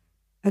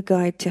 a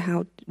guide to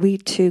how we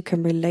too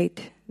can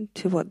relate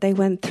to what they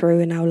went through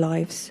in our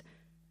lives,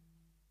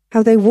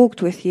 how they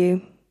walked with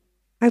you.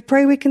 I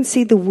pray we can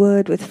see the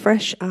word with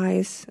fresh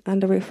eyes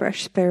and a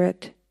refreshed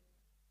spirit.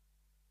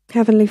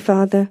 Heavenly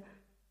Father,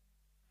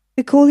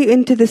 we call you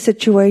into the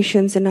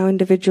situations in our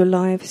individual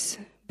lives.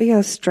 Be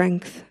our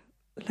strength.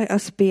 Let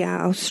us be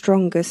our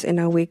strongest in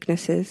our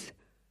weaknesses.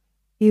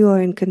 You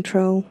are in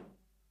control.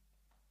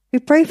 We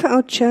pray for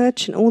our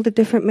church and all the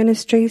different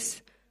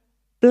ministries.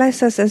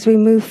 Bless us as we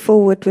move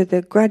forward with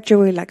the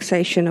gradual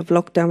relaxation of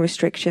lockdown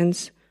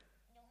restrictions.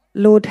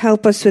 Lord,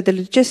 help us with the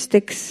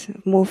logistics,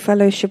 more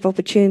fellowship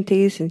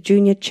opportunities in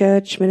junior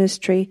church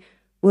ministry,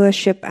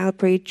 worship,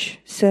 outreach,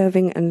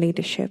 serving and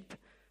leadership.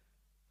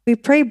 We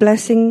pray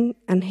blessing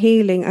and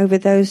healing over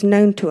those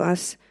known to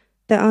us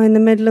that are in the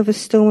middle of a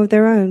storm of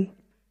their own.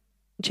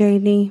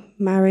 Janie,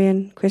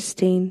 Marion,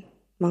 Christine,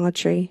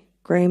 Marjorie,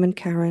 Graham and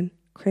Karen,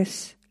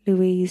 Chris,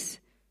 Louise,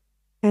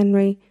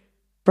 Henry,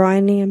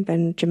 Bryony and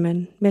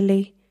Benjamin,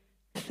 Millie,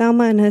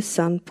 Thelma and her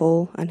son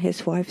Paul and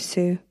his wife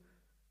Sue.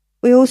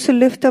 We also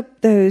lift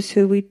up those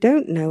who we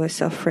don't know are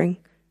suffering.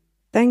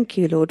 Thank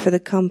you, Lord, for the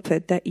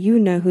comfort that you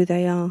know who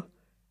they are.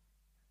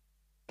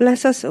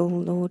 Bless us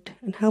all, Lord,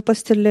 and help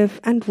us to live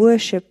and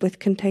worship with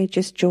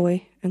contagious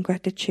joy and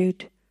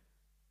gratitude.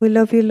 We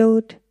love you,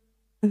 Lord,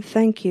 and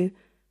thank you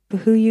for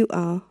who you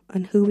are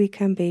and who we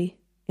can be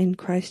in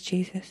Christ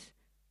Jesus.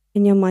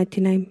 In your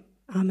mighty name,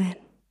 amen.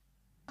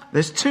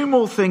 There's two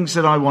more things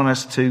that I want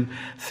us to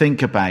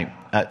think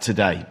about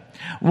today.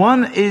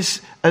 One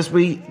is as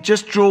we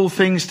just draw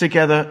things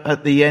together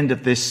at the end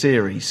of this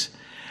series.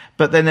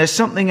 But then there's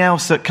something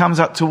else that comes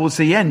up towards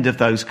the end of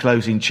those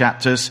closing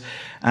chapters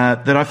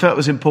that I felt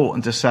was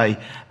important to say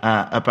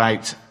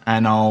about,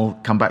 and I'll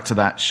come back to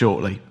that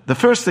shortly. The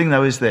first thing,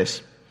 though, is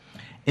this.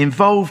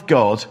 Involve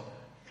God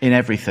in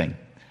everything.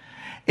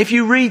 If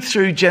you read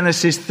through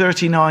Genesis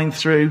 39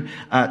 through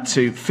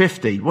to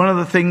 50, one of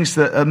the things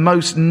that are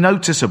most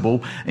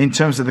noticeable in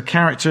terms of the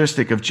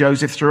characteristic of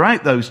Joseph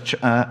throughout those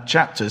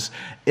chapters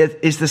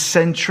is the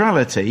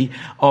centrality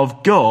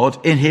of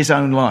God in his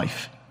own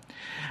life.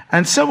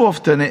 And so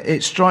often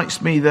it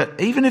strikes me that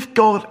even if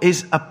God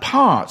is a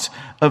part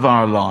of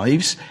our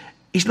lives,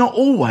 he's not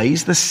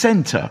always the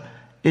center,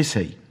 is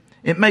he?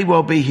 It may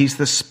well be he's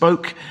the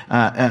spoke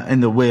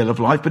in the wheel of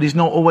life, but he's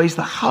not always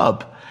the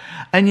hub.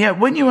 And yet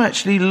when you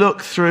actually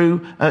look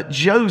through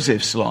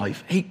Joseph's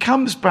life, he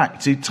comes back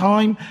to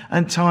time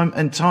and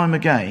time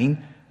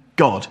again,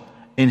 God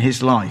in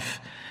his life.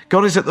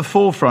 God is at the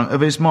forefront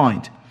of his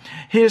mind.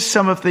 Here's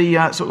some of the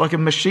sort of like a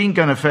machine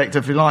gun effect,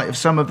 if you like, of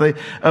some of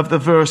the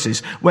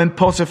verses. When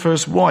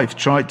Potiphar's wife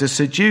tried to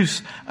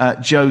seduce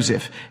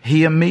Joseph,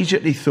 he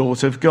immediately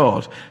thought of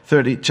God.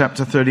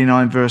 Chapter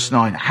 39, verse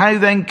 9. How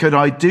then could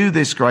I do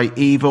this great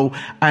evil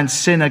and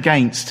sin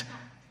against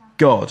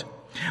God?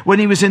 When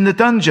he was in the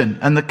dungeon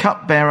and the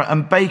cupbearer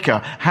and baker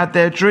had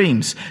their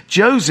dreams,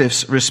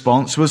 Joseph's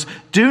response was,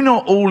 do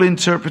not all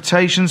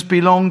interpretations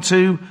belong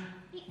to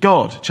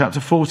God? Chapter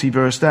 40,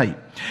 verse 8.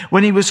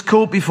 When he was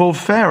called before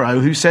Pharaoh,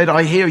 who said,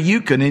 I hear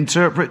you can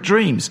interpret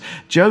dreams,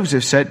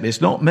 Joseph said,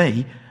 it's not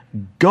me.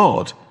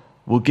 God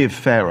will give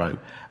Pharaoh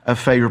a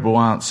favorable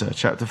answer.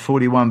 Chapter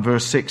 41,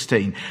 verse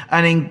 16.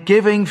 And in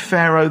giving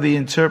Pharaoh the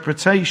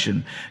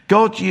interpretation,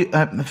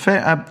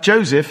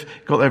 Joseph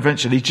got there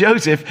eventually.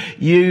 Joseph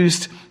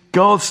used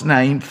God's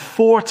name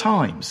 4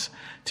 times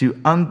to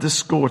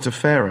underscore to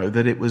Pharaoh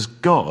that it was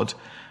God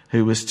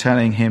who was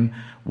telling him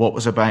what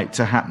was about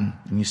to happen.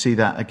 And you see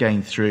that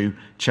again through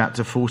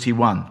chapter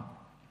 41.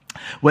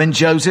 When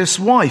Joseph's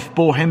wife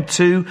bore him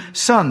 2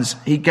 sons,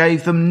 he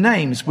gave them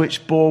names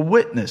which bore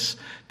witness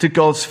to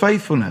God's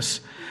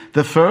faithfulness.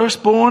 The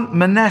firstborn,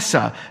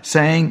 Manasseh,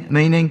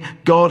 meaning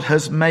God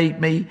has made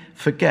me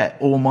forget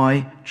all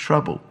my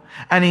trouble.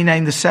 And he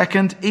named the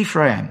second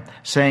Ephraim,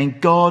 saying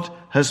God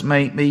has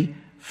made me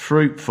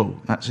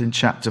fruitful. That's in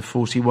chapter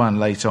 41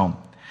 later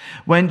on.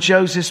 When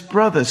Joseph's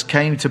brothers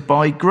came to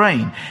buy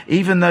grain,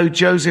 even though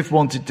Joseph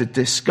wanted to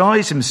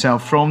disguise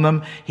himself from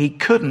them, he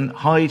couldn't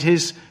hide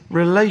his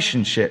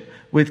relationship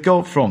with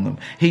God from them.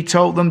 He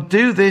told them,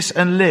 do this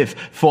and live,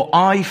 for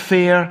I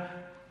fear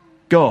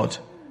God.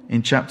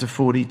 In chapter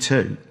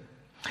 42.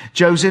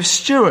 Joseph's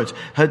steward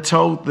had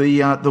told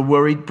the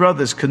worried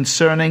brothers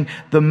concerning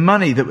the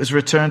money that was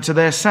returned to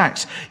their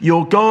sacks.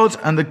 Your God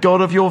and the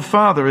God of your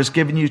father has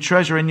given you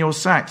treasure in your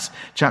sacks.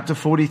 Chapter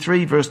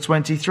 43, verse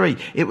 23.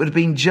 It would have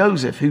been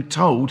Joseph who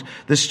told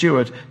the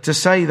steward to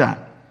say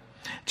that.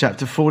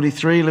 Chapter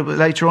 43, a little bit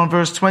later on,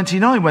 verse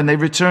 29, when they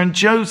returned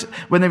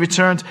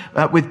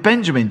with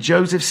Benjamin,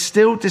 Joseph,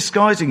 still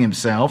disguising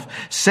himself,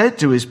 said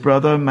to his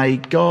brother, may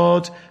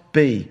God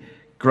be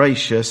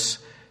gracious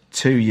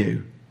to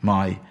you,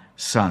 my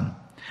son.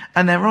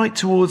 And they're right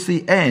towards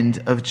the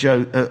end of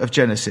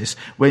Genesis,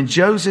 when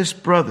Joseph's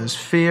brothers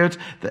feared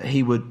that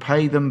he would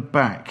pay them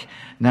back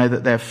now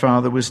that their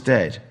father was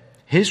dead.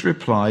 His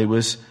reply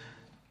was,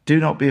 "Do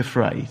not be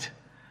afraid,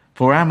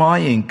 for am I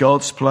in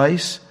God's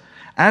place?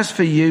 As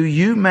for you,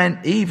 you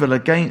meant evil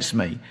against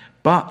me,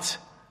 but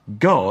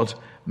God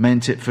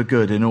meant it for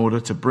good in order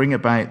to bring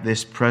about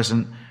this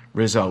present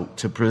result,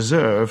 to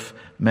preserve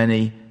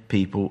many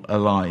people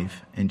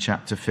alive," in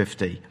chapter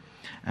 50.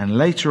 And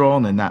later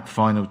on in that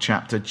final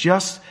chapter,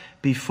 just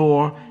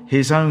before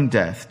his own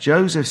death,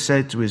 Joseph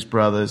said to his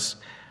brothers,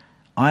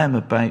 "I am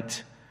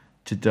about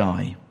to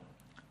die,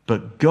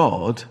 but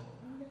God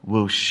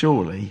will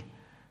surely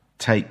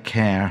take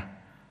care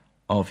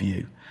of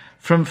you."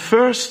 From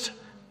first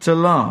to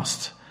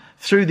last,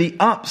 through the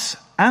ups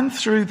and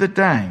through the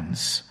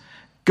downs,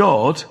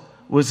 God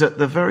was at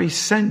the very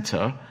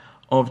center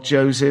of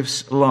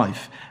Joseph's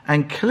life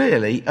and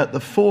clearly at the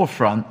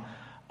forefront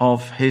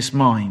of his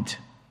mind.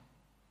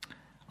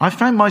 I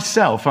found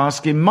myself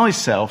asking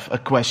myself a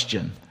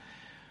question.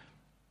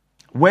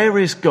 Where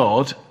is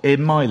God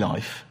in my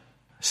life?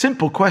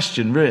 Simple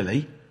question,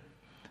 really.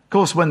 Of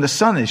course, when the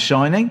sun is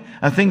shining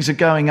and things are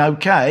going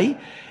okay,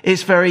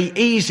 it's very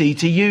easy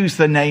to use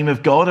the name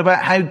of God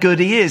about how good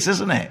he is,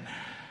 isn't it?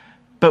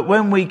 But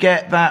when we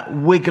get that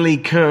wiggly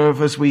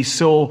curve, as we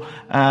saw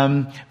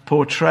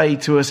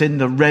portrayed to us in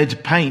the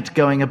red paint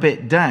going a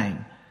bit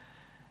down,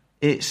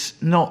 it's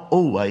not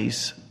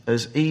always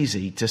as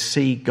easy to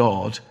see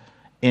God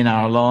in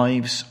our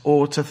lives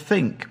or to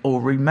think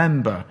or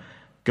remember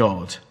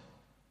God.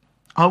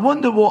 I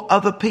wonder what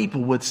other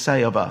people would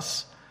say of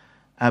us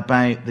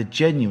about the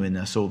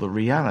genuineness or the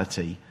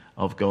reality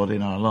of God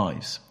in our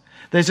lives.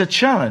 There's a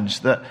challenge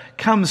that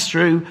comes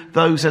through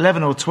those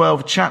 11 or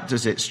 12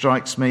 chapters, it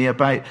strikes me,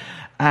 about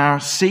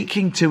our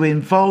seeking to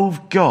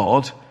involve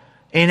God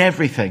in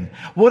everything.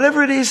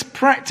 Whatever it is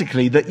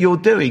practically that you're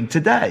doing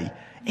today,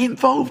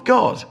 involve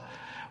God.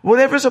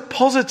 Whatever is a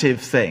positive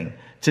thing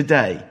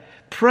today,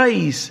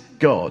 praise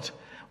God.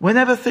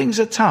 Whenever things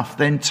are tough,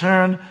 then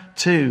turn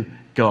to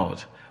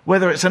God.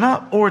 Whether it's an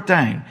up or a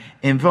down,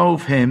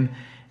 involve him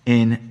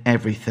in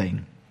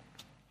everything.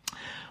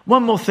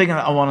 One more thing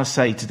that I want to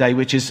say today,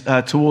 which is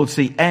towards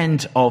the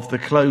end of the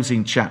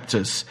closing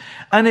chapters,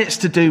 and it's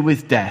to do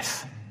with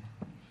death.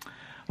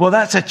 Well,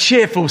 that's a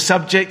cheerful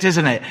subject,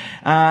 isn't it?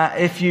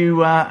 If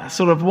you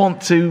sort of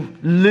want to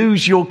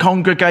lose your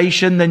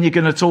congregation, then you're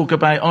going to talk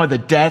about either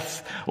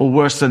death or,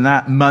 worse than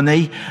that,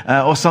 money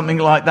or something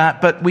like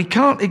that. But we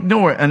can't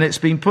ignore it, and it's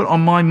been put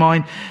on my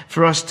mind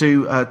for us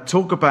to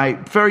talk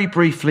about very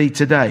briefly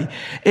today.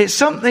 It's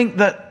something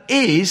that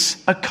is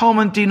a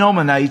common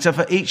denominator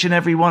for each and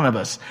every one of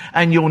us.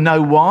 And you'll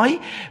know why.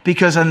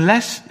 Because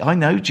unless, I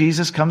know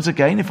Jesus comes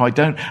again, if I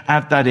don't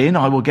add that in,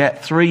 I will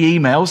get 3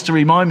 emails to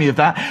remind me of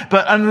that.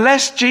 But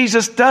unless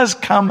Jesus does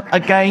come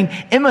again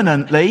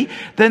imminently,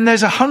 then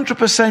there's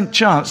 100%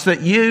 chance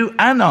that you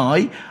and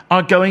I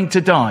are going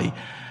to die.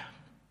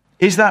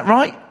 Is that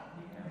right?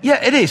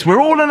 Yeah, it is.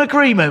 We're all in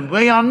agreement.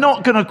 We are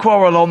not going to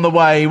quarrel on the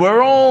way.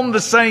 We're on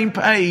the same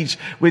page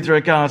with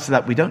regards to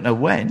that. We don't know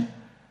when.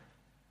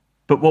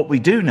 But what we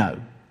do know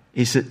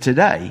is that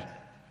today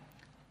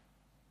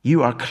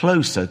you are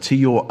closer to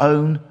your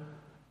own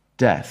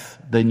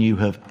death than you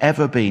have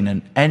ever been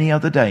in any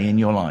other day in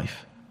your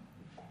life.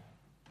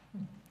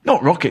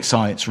 Not rocket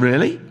science,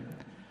 really,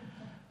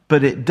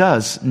 but it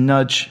does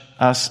nudge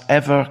us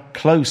ever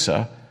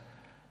closer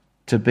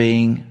to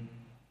being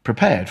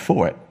prepared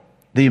for it.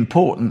 The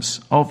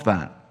importance of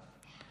that.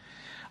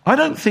 I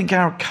don't think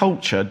our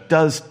culture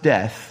does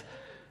death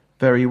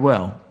very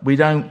well. We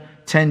don't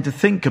tend to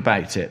think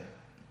about it.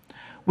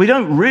 We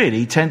don't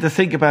really tend to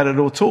think about it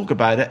or talk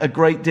about it a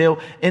great deal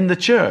in the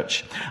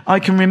church. I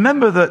can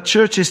remember that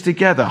Churches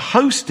Together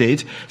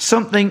hosted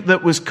something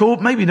that was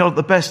called, maybe not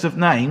the best of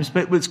names,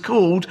 but it was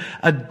called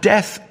a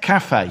death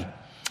cafe.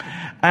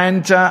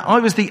 And I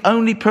was the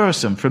only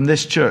person from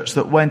this church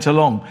that went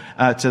along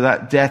to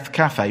that death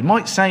cafe.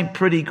 Might sound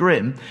pretty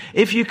grim.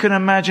 If you can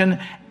imagine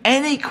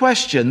any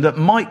question that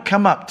might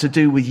come up to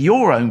do with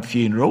your own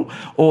funeral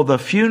or the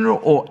funeral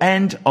or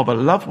end of a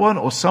loved one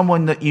or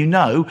someone that you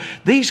know,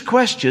 these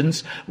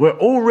questions were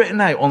all written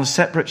out on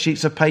separate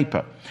sheets of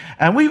paper.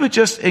 And we were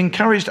just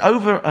encouraged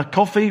over a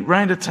coffee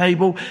round a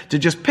table to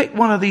just pick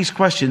one of these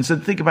questions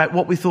and think about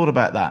what we thought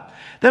about that.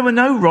 There were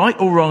no right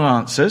or wrong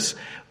answers.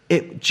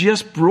 It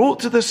just brought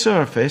to the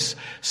surface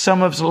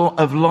some of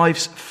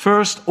life's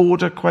first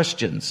order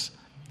questions.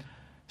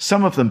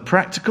 Some of them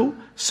practical,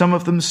 some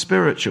of them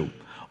spiritual.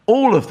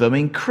 All of them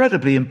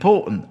incredibly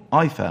important,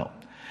 I felt.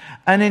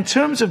 And in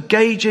terms of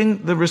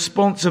gauging the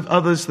response of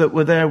others that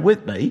were there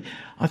with me,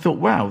 I thought,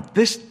 wow,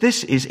 this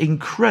is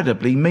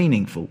incredibly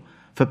meaningful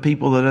for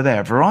people that are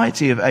there. A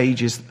variety of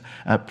ages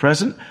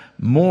present,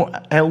 more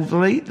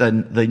elderly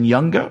than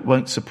younger,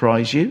 won't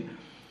surprise you.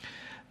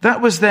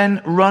 That was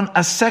then run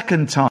a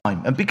second time.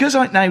 And because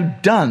I'd now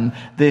done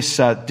this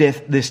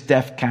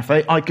death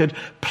cafe, I could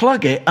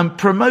plug it and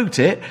promote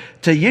it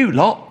to you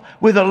lot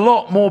with a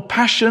lot more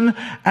passion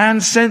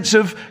and sense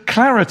of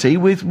clarity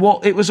with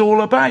what it was all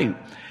about.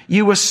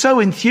 You were so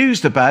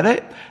enthused about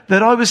it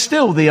that I was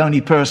still the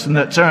only person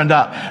that turned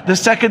up the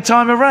second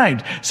time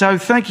around. So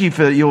thank you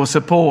for your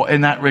support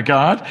in that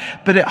regard.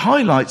 But it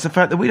highlights the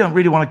fact that we don't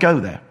really want to go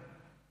there,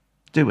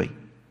 do we?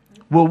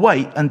 We'll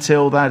wait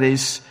until that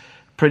is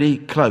pretty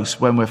close,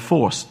 when we're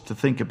forced to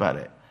think about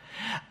it.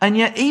 And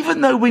yet,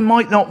 even though we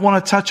might not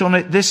want to touch on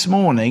it this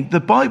morning,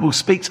 the Bible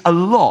speaks a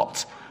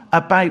lot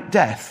about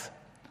death.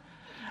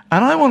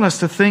 And I want us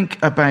to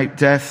think about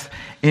death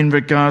in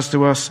regards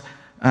to us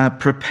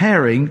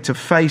preparing to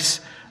face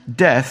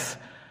death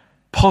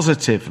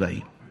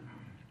positively.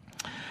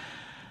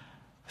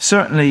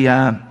 Certainly,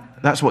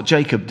 that's what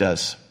Jacob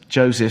does,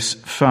 Joseph's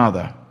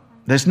father.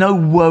 There's no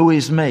woe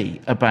is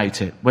me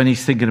about it when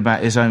he's thinking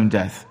about his own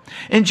death.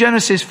 In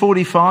Genesis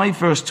 45,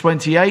 verse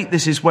 28,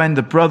 this is when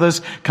the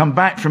brothers come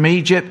back from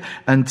Egypt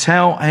and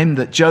tell him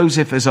that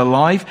Joseph is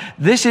alive.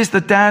 This is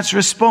the dad's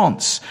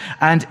response.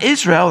 And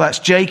Israel, that's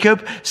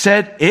Jacob,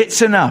 said,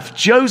 "It's enough.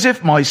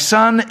 Joseph, my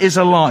son, is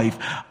alive.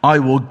 I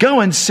will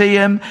go and see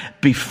him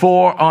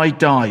before I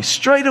die."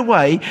 Straight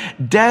away,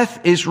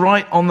 death is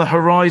right on the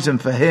horizon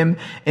for him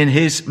in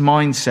his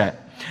mindset.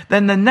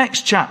 Then the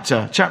next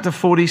chapter, chapter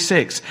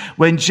 46,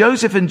 when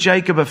Joseph and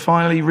Jacob are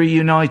finally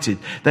reunited,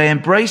 they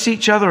embrace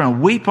each other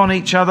and weep on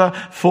each other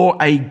for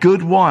a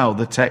good while,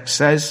 the text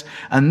says.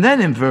 And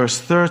then in verse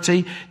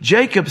 30,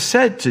 Jacob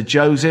said to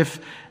Joseph,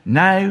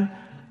 "Now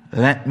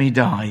let me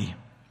die,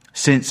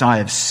 since I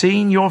have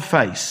seen your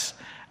face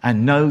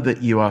and know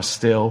that you are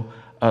still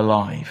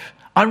alive."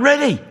 I'm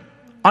ready.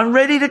 I'm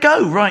ready to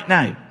go right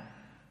now.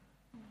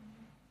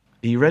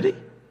 Are you ready?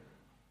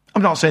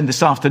 I'm not saying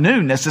this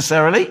afternoon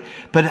necessarily,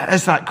 but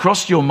has that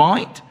crossed your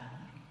mind?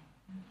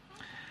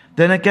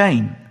 Then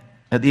again,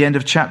 at the end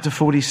of chapter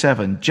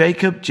 47,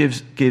 Jacob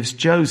gives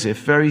Joseph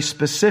very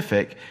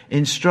specific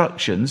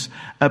instructions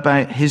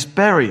about his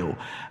burial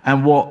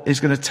and what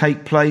is going to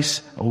take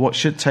place, or what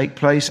should take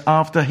place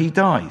after he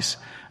dies.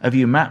 Have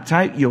you mapped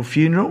out your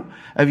funeral?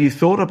 Have you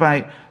thought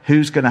about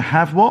who's going to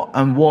have what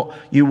and what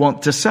you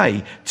want to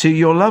say to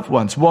your loved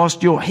ones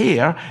whilst you're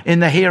here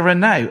in the here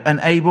and now and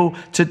able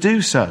to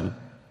do so?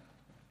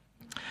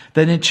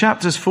 Then in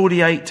chapters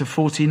 48 to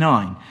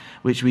 49,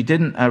 which we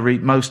didn't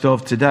read most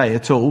of today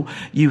at all,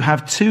 you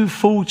have two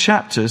full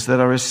chapters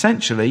that are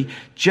essentially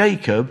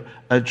Jacob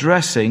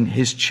addressing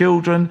his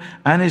children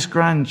and his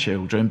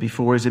grandchildren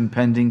before his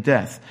impending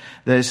death.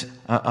 There's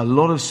a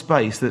lot of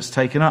space that's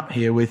taken up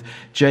here with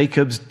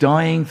Jacob's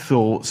dying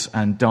thoughts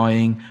and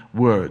dying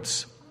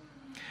words.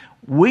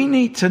 We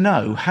need to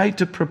know how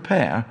to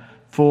prepare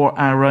for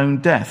our own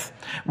death.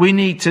 We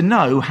need to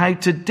know how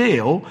to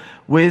deal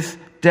with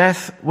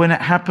death when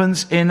it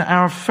happens in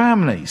our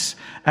families.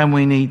 And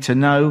we need to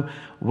know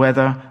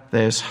whether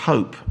there's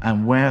hope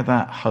and where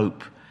that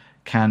hope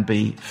can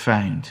be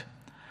found.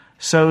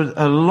 So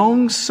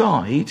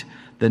alongside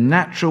the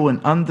natural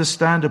and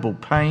understandable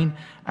pain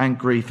and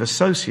grief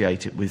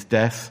associated with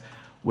death,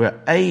 we're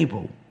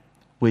able,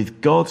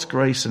 with God's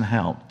grace and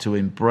help, to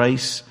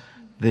embrace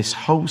this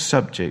whole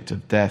subject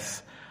of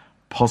death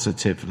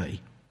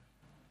positively.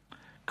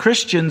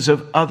 Christians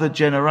of other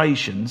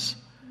generations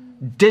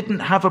didn't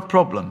have a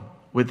problem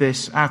with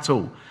this at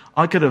all.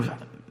 I could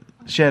have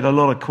shared a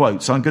lot of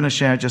quotes. I'm going to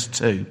share just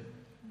two.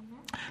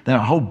 There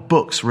are whole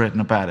books written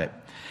about it.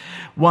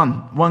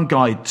 One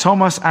guy,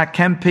 Thomas à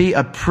Kempis,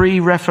 a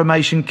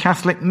pre-Reformation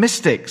Catholic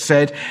mystic,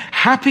 said,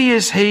 "Happy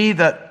is he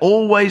that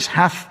always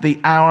hath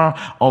the hour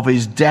of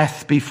his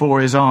death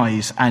before his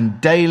eyes, and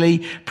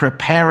daily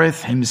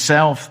prepareth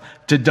himself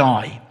to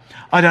die."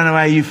 I don't know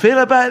how you feel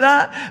about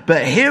that,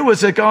 but here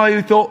was a guy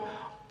who thought,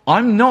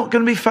 I'm not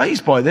going to be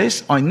fazed by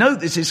this. I know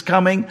this is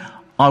coming.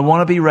 I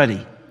want to be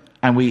ready.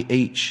 And we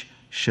each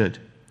should.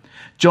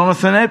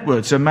 Jonathan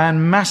Edwards, a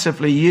man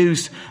massively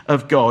used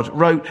of God,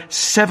 wrote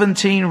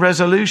 17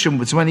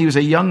 resolutions when he was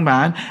a young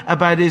man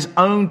about his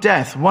own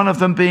death. One of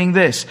them being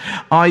this: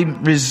 "I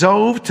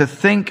resolved to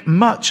think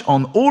much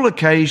on all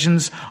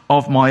occasions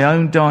of my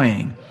own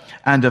dying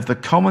and of the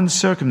common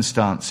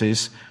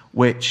circumstances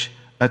which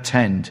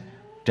attend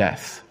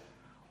death."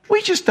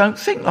 We just don't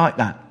think like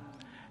that.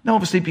 Now,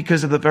 obviously,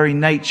 because of the very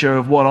nature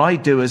of what I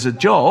do as a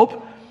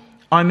job,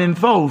 I'm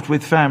involved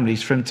with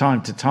families from time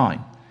to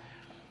time.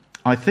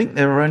 I think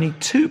there are only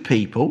two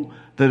people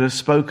that have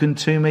spoken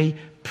to me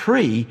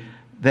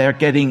they're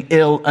getting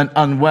ill and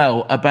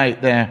unwell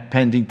about their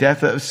pending death,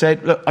 that have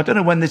said, "Look, I don't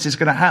know when this is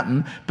going to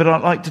happen, but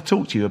I'd like to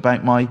talk to you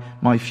about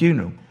my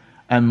funeral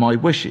and my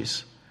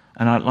wishes.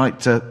 And I'd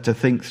like to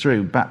think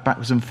through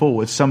backwards and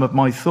forwards some of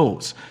my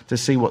thoughts to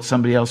see what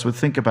somebody else would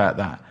think about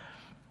that."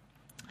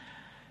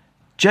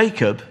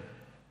 Jacob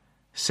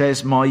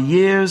says, "My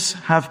years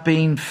have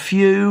been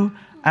few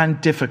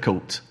and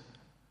difficult."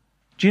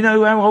 Do you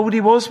know how old he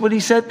was when he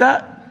said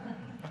that?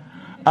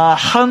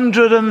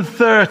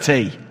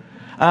 130.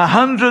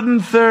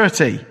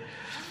 130.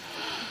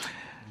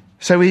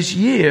 So his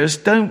years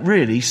don't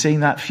really seem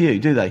that few,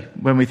 do they,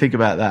 when we think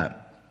about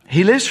that?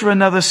 He lives for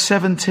another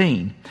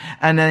 17,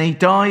 and then he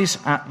dies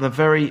at the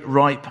very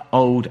ripe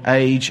old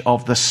age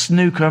of the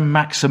snooker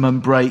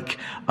maximum break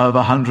of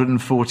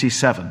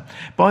 147.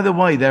 By the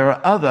way, there are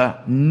other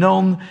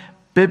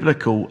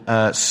non-biblical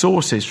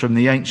sources from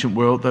the ancient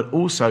world that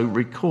also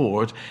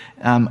record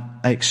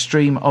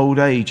extreme old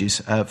ages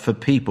for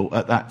people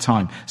at that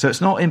time. So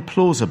it's not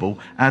implausible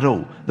at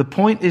all. The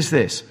point is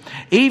this: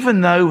 even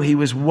though he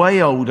was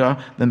way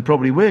older than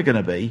probably we're going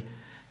to be,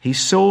 he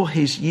saw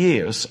his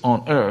years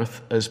on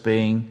earth as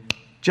being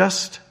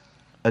just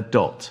a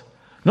dot.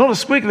 Not a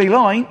squiggly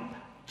line,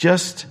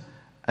 just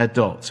a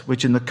dot,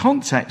 which in the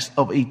context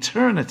of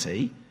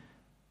eternity,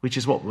 which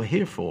is what we're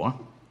here for,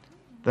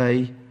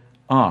 they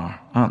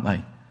are, aren't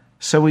they?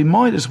 So we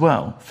might as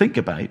well think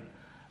about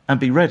and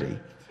be ready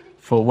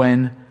for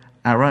when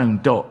our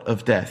own dot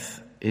of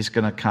death is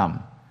going to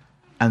come,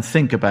 and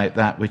think about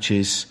that which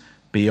is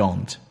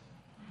beyond.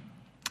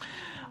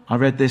 I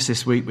read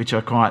this week, which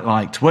I quite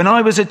liked. When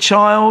I was a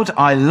child,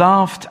 I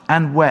laughed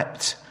and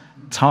wept.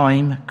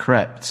 Time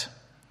crept.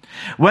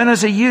 When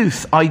as a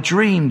youth I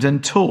dreamed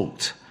and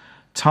talked,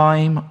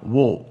 time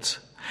walked.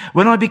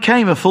 When I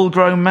became a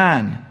full-grown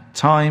man,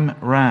 time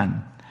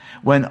ran.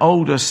 When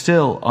older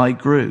still I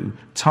grew,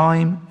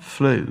 time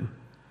flew.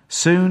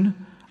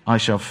 Soon I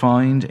shall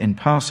find in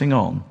passing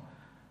on,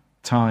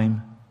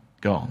 time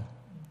gone.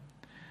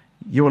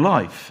 Your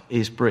life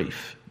is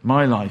brief.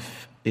 My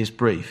life is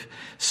brief.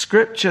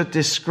 Scripture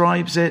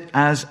describes it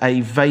as a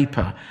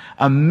vapor,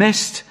 a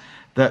mist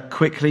that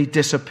quickly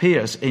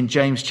disappears in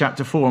James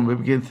chapter 4. And we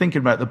begin thinking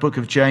about the book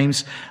of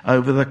James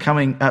over the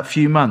coming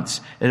few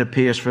months. It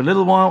appears for a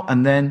little while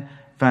and then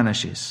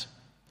vanishes.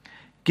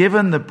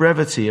 Given the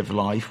brevity of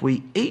life,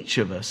 we each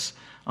of us,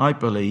 I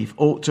believe,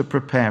 ought to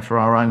prepare for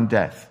our own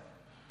death.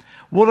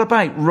 What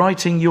about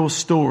writing your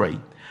story,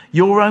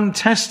 your own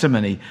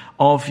testimony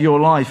of your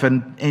life,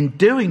 and in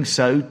doing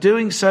so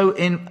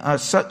in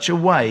such a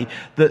way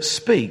that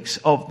speaks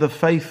of the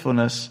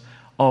faithfulness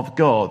of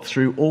God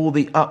through all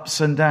the ups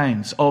and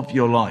downs of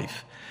your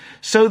life,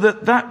 so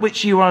that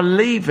which you are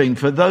leaving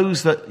for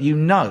those that you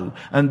know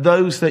and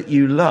those that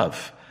you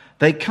love,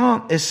 they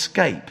can't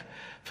escape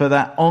for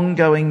that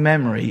ongoing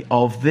memory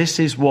of this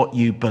is what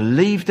you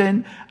believed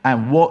in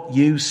and what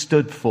you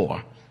stood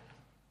for.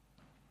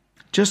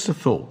 Just a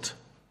thought.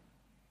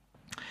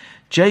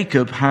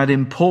 Jacob had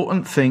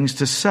important things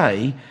to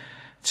say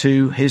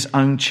to his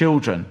own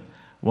children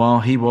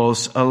while he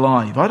was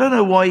alive. I don't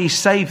know why he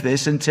saved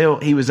this until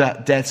he was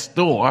at death's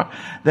door.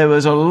 There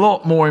was a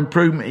lot more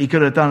improvement he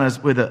could have done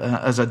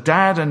as a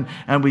dad,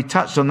 and we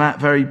touched on that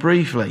very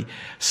briefly.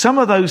 Some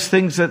of those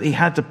things that he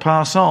had to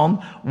pass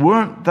on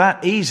weren't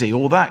that easy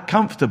or that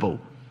comfortable,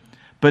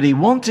 but he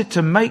wanted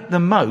to make the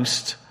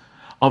most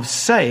of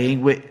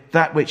saying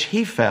that which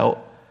he felt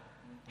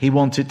he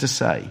wanted to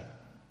say.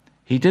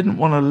 He didn't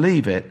want to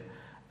leave it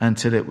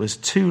until it was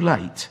too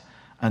late,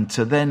 and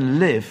to then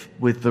live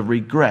with the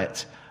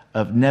regret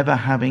of never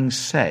having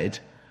said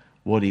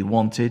what he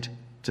wanted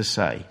to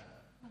say.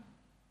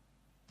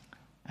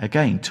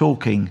 Again,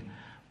 talking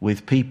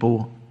with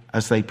people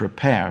as they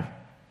prepare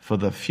for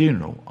the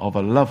funeral of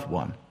a loved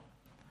one,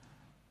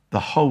 the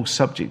whole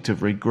subject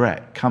of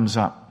regret comes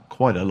up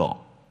quite a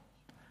lot,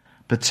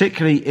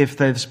 particularly if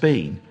there's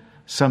been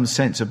some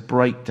sense of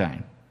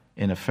breakdown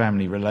in a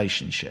family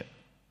relationship.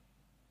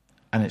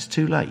 And it's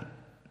too late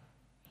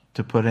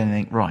to put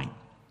anything right.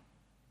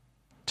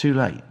 Too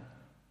late.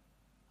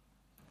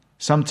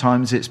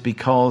 Sometimes it's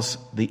because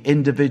the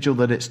individual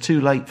that it's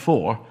too late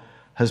for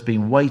has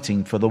been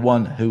waiting for the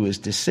one who is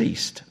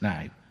deceased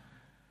now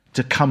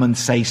to come and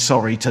say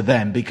sorry to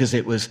them because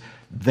it was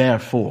their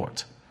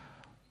fault.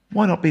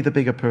 Why not be the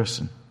bigger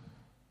person?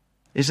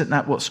 Isn't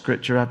that what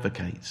Scripture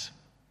advocates?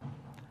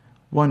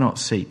 Why not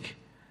seek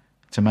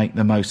to make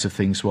the most of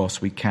things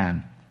whilst we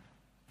can?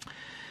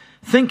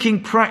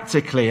 Thinking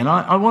practically, and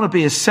I want to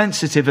be as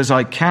sensitive as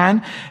I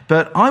can,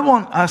 but I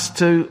want us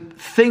to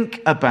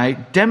think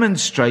about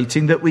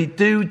demonstrating that we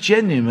do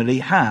genuinely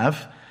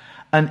have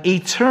an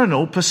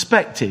eternal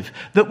perspective,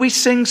 that we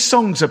sing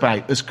songs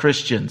about as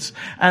Christians,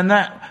 and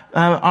that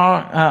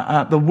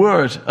the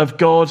Word of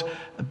God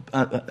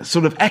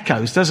sort of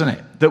echoes, doesn't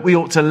it? That we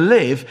ought to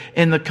live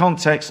in the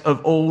context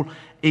of all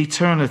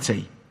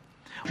eternity.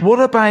 What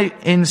about,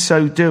 in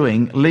so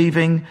doing,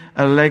 leaving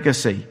a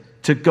legacy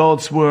to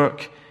God's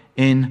work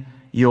in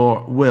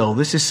your will?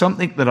 This is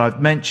something that I've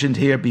mentioned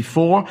here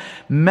before.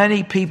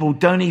 Many people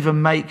don't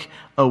even make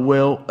a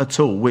will at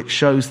all, which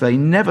shows they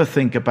never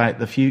think about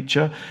the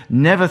future,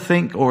 never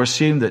think or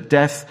assume that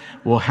death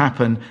will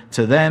happen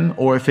to them,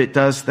 or if it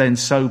does, then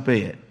so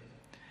be it.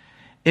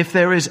 If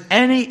there is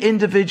any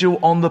individual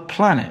on the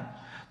planet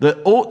that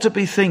ought to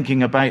be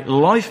thinking about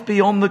life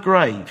beyond the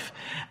grave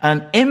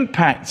and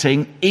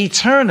impacting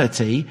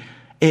eternity,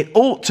 it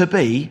ought to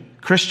be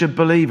Christian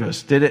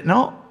believers, did it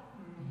not?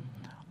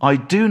 I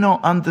do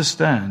not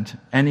understand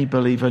any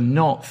believer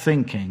not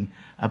thinking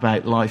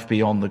about life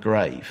beyond the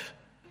grave.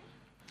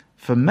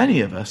 For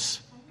many of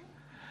us,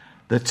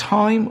 the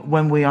time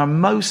when we are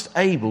most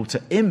able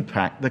to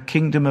impact the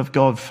kingdom of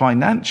God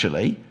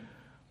financially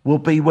will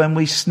be when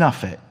we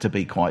snuff it, to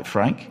be quite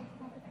frank.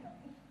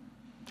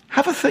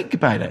 Have a think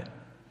about it.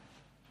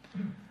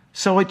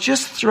 So I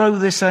just throw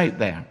this out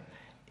there.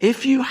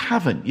 If you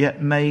haven't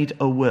yet made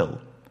a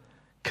will,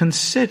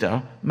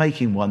 consider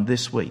making one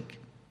this week.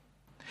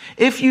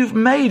 If you've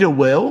made a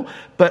will,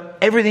 but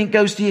everything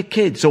goes to your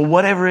kids or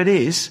whatever it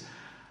is,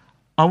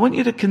 I want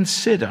you to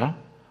consider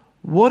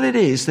what it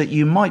is that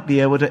you might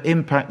be able to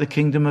impact the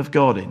kingdom of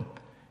God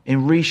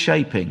in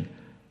reshaping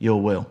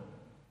your will.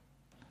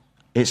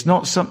 It's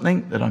not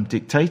something that I'm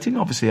dictating.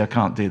 Obviously, I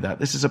can't do that.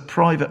 This is a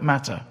private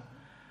matter.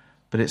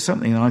 But it's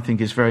something that I think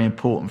is very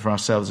important for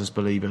ourselves as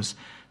believers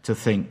to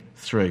think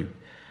through.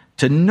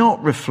 To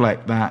not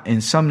reflect that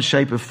in some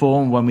shape or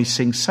form when we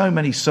sing so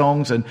many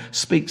songs and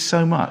speak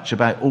so much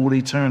about all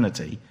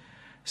eternity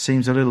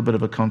seems a little bit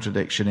of a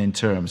contradiction in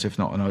terms, if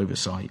not an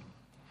oversight.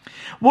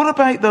 What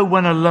about, though,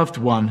 when a loved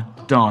one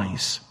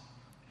dies?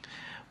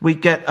 We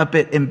get a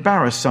bit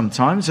embarrassed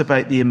sometimes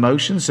about the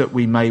emotions that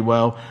we may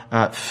well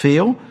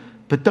feel,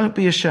 but don't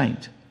be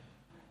ashamed.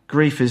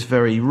 Grief is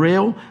very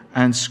real,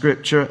 and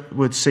Scripture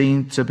would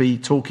seem to be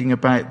talking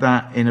about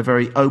that in a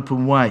very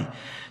open way.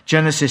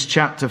 Genesis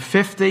chapter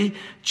 50,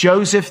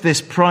 Joseph,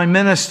 this prime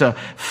minister,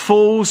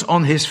 falls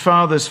on his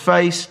father's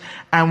face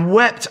and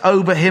wept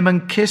over him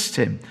and kissed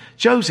him.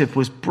 Joseph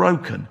was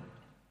broken,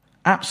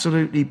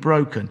 absolutely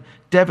broken,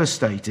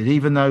 devastated,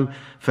 even though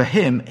for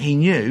him, he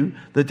knew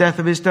the death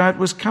of his dad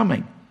was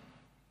coming.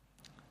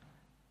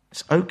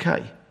 It's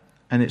okay,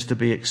 and it's to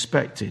be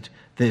expected.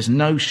 There's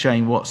no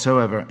shame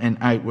whatsoever in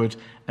outward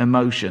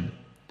emotion.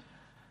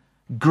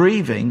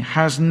 Grieving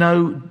has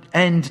no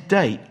end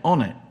date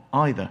on it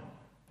either.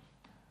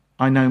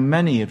 I know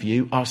many of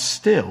you are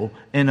still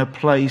in a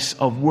place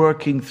of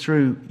working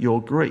through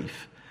your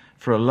grief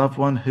for a loved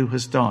one who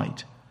has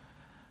died.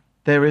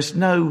 There is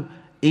no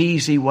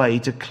easy way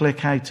to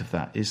click out of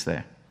that, is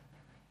there?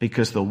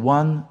 Because the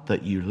one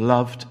that you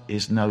loved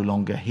is no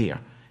longer here.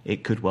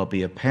 It could well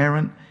be a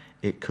parent,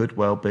 it could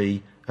well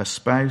be a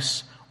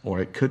spouse, or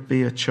it could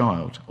be a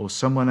child or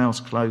someone else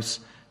close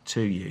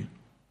to you.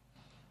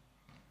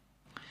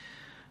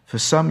 For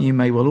some, you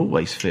may well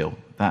always feel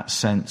that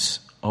sense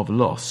of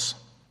loss.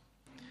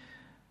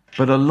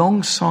 But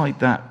alongside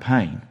that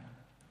pain,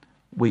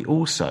 we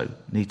also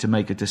need to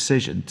make a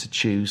decision to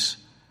choose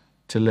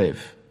to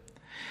live.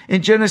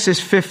 In Genesis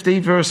 50,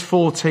 verse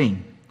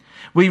 14,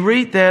 we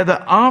read there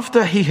that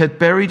after he had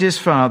buried his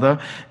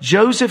father,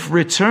 Joseph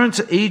returned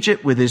to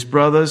Egypt with his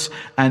brothers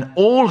and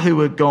all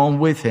who had gone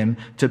with him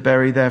to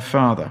bury their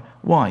father.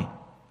 Why?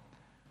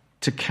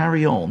 To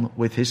carry on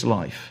with his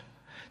life,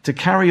 to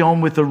carry on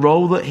with the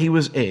role that he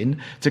was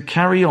in, to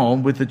carry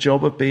on with the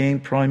job of being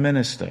prime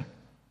minister.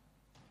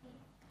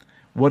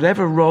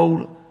 Whatever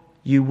role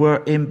you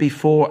were in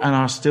before and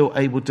are still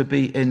able to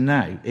be in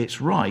now, it's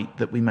right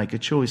that we make a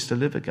choice to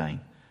live again.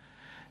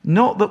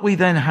 Not that we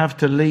then have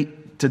to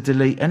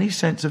delete any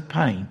sense of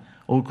pain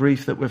or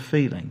grief that we're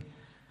feeling,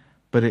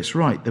 but it's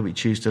right that we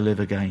choose to live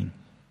again.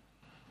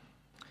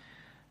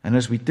 And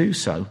as we do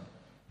so,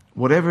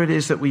 whatever it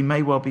is that we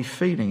may well be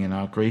feeling in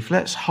our grief,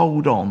 let's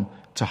hold on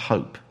to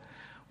hope.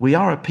 We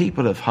are a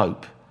people of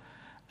hope,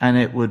 and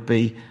it would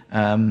be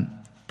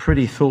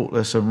pretty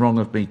thoughtless and wrong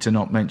of me to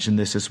not mention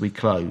this as we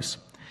close.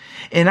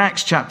 In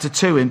Acts chapter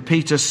 2, in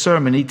Peter's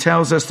sermon, he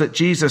tells us that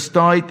Jesus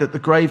died that the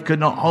grave could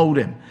not hold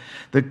him.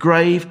 The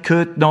grave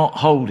could not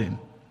hold him.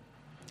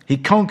 He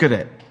conquered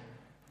it.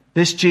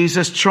 This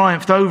Jesus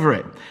triumphed over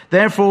it.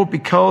 Therefore,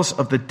 because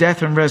of the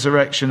death and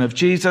resurrection of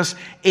Jesus,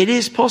 it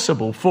is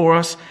possible for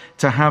us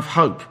to have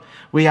hope.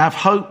 We have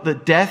hope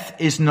that death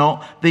is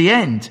not the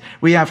end.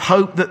 We have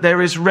hope that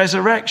there is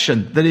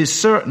resurrection that is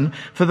certain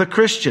for the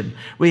Christian.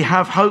 We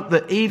have hope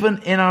that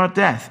even in our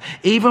death,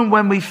 even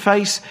when we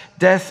face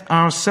death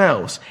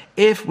ourselves,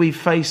 if we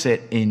face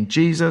it in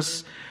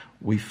Jesus,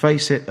 we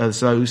face it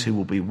as those who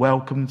will be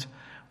welcomed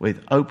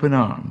with open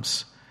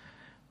arms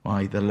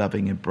by the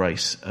loving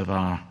embrace of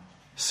our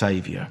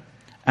Saviour.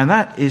 And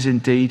that is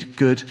indeed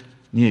good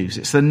news.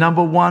 It's the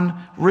number one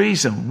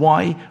reason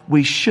why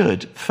we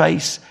should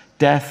face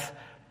death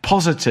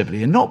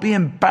positively and not be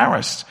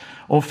embarrassed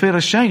or feel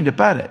ashamed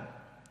about it.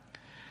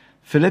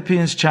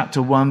 Philippians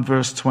chapter 1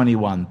 verse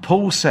 21,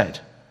 Paul said,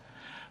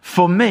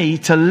 "For me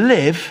to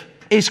live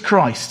is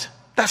Christ."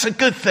 That's a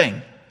good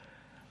thing.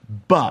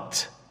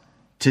 But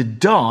to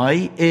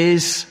die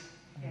is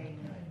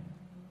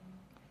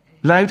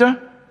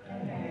louder?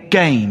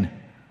 Gain.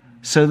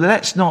 So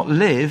let's not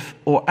live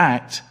or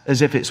act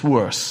as if it's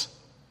worse,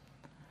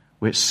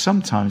 which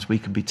sometimes we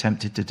can be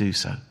tempted to do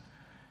so,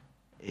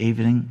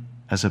 even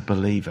as a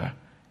believer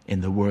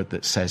in the word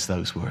that says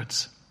those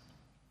words.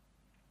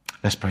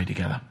 Let's pray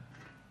together.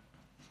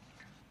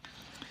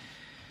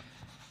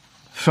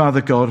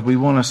 Father God, we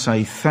want to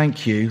say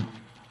thank you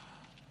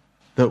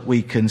that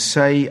we can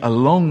say,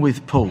 along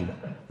with Paul,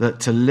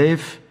 that to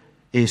live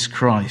is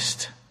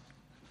Christ,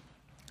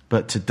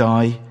 but to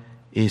die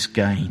is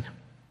gain.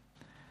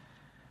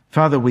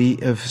 Father, we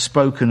have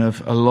spoken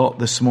of a lot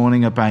this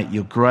morning about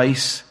your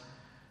grace.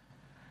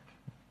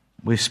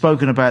 We've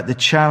spoken about the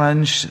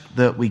challenge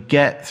that we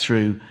get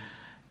through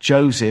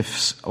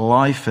Joseph's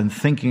life and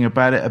thinking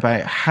about it,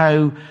 about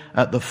how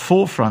at the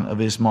forefront of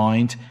his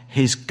mind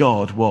his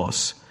God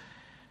was.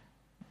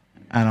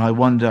 And I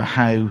wonder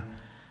how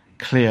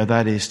clear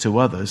that is to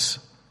others,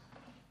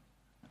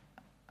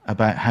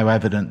 about how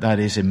evident that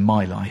is in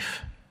my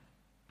life.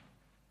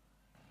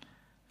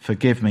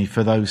 Forgive me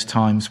for those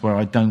times where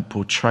I don't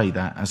portray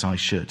that as I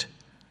should.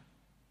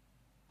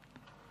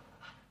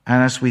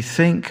 And as we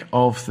think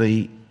of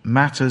the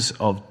matters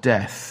of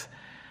death,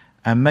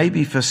 and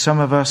maybe for some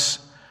of us,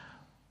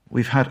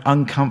 we've had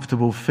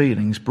uncomfortable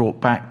feelings brought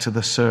back to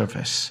the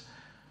surface.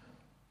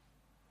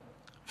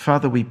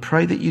 Father, we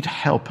pray that you'd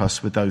help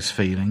us with those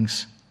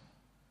feelings.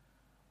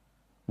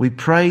 We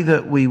pray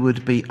that we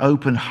would be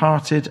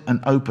open-hearted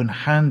and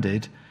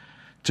open-handed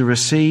to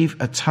receive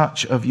a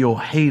touch of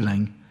your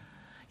healing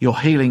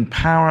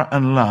power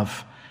and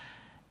love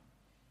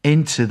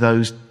into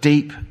those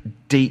deep,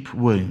 deep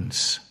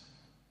wounds.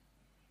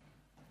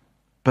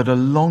 But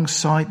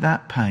alongside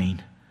that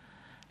pain,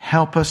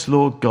 help us,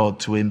 Lord God,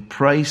 to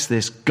embrace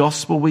this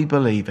gospel we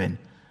believe in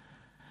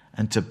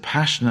and to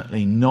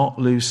passionately not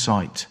lose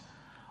sight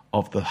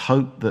of the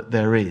hope that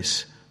there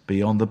is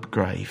beyond the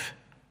grave.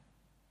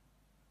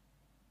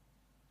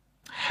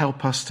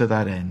 Help us to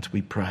that end,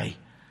 we pray,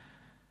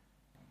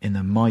 in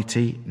the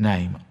mighty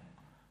name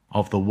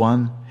of the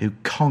one who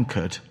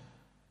conquered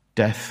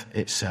death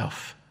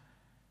itself,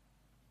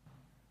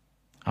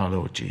 our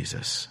Lord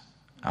Jesus.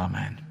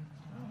 Amen.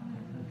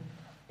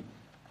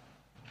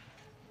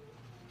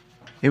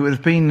 It would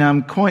have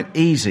been quite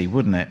easy,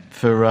 wouldn't it,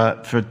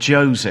 for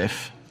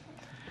Joseph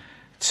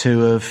to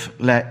have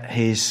let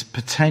his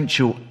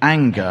potential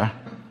anger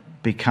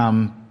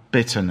become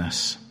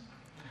bitterness,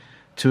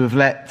 to have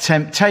let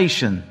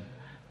temptation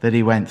that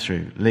he went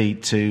through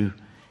lead to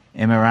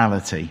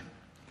immorality,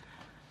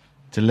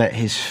 to let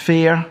his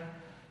fear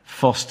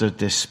foster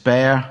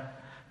despair,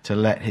 to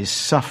let his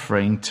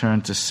suffering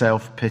turn to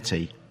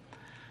self-pity.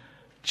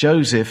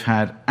 Joseph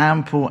had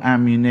ample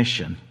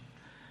ammunition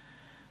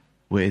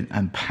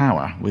and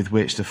power with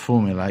which to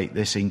formulate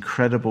this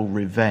incredible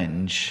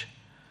revenge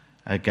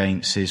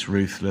against his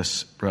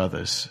ruthless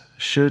brothers,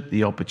 should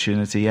the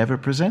opportunity ever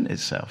present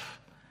itself.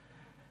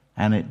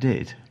 And it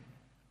did.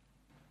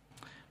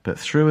 But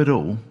through it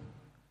all,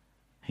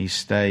 he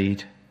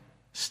stayed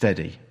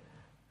steady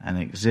and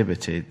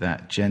exhibited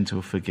that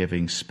gentle,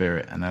 forgiving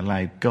spirit and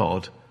allowed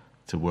God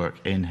to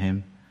work in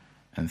him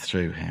and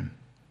through him.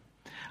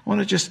 I want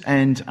to just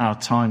end our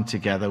time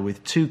together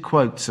with two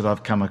quotes that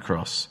I've come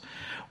across.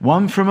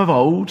 One from of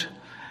old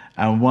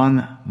and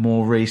one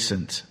more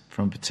recent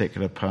from a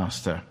particular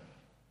pastor.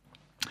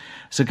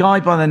 It's a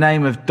guy by the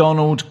name of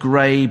Donald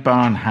Gray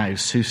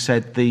Barnhouse who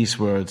said these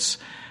words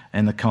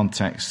in the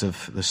context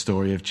of the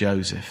story of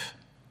Joseph.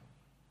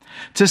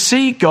 To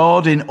see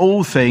God in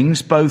all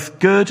things, both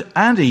good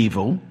and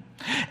evil,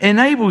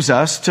 enables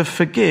us to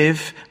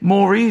forgive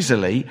more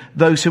easily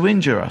those who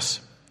injure us.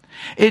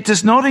 It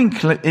does not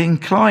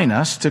incline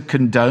us to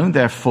condone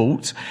their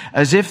fault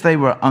as if they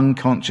were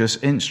unconscious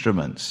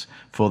instruments,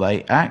 for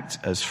they act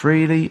as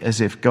freely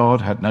as if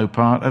God had no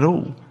part at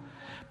all.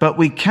 But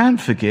we can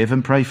forgive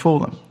and pray for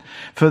them,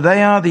 for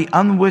they are the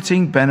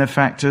unwitting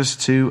benefactors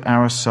to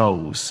our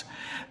souls.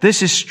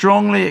 This is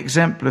strongly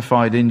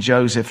exemplified in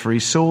Joseph, for he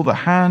saw the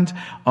hand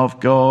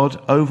of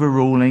God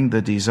overruling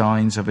the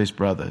designs of his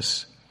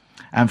brothers.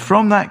 And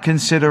from that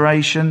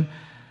consideration,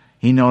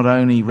 he not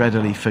only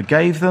readily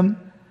forgave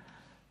them,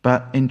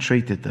 but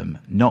entreated them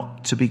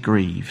not to be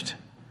grieved,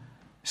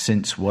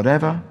 since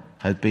whatever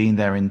had been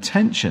their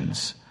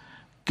intentions,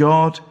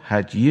 God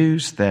had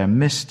used their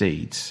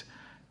misdeeds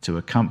to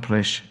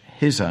accomplish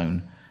his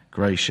own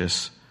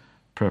gracious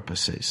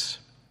purposes.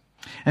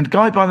 And a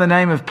guy by the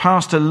name of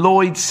Pastor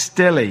Lloyd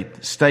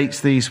Stilley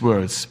states these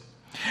words.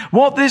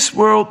 What this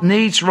world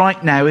needs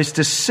right now is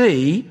to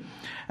see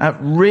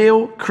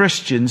real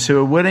Christians who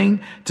are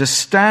willing to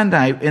stand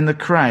out in the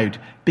crowd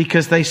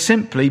because they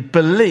simply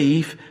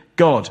believe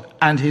God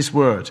and his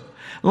word.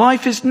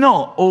 Life is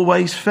not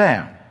always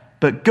fair,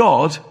 but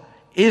God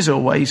is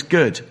always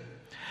good.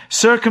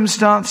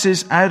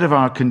 Circumstances out of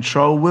our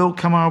control will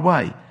come our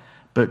way,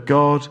 but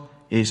God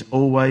is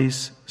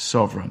always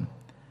sovereign.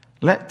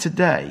 Let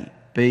today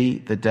be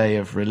the day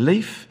of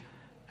relief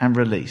and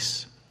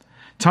release.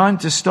 Time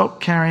to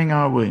stop carrying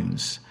our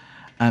wounds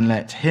and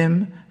let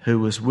him who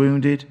was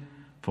wounded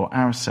for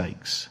our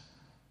sakes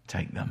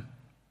take them.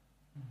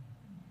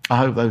 I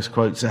hope those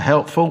quotes are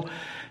helpful.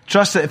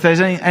 Trust that if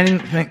there's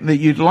anything that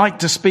you'd like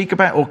to speak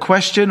about or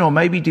question or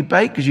maybe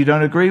debate because you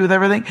don't agree with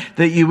everything,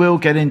 that you will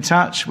get in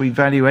touch. We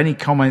value any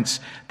comments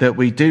that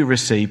we do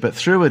receive, but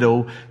through it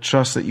all,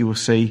 trust that you will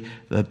see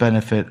the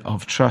benefit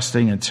of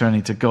trusting and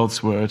turning to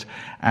God's word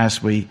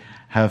as we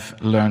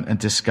have learned and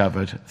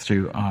discovered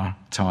through our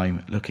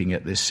time looking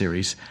at this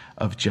series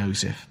of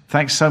Joseph.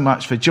 Thanks so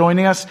much for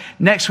joining us.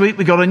 Next week,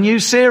 we've got a new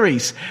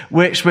series,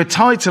 which we're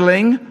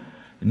titling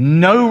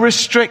No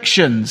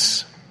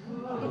Restrictions.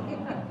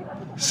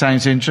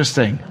 Sounds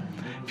interesting.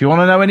 If you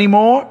want to know any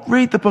more,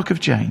 read the book of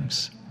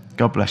James.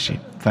 God bless you.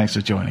 Thanks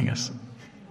for joining us.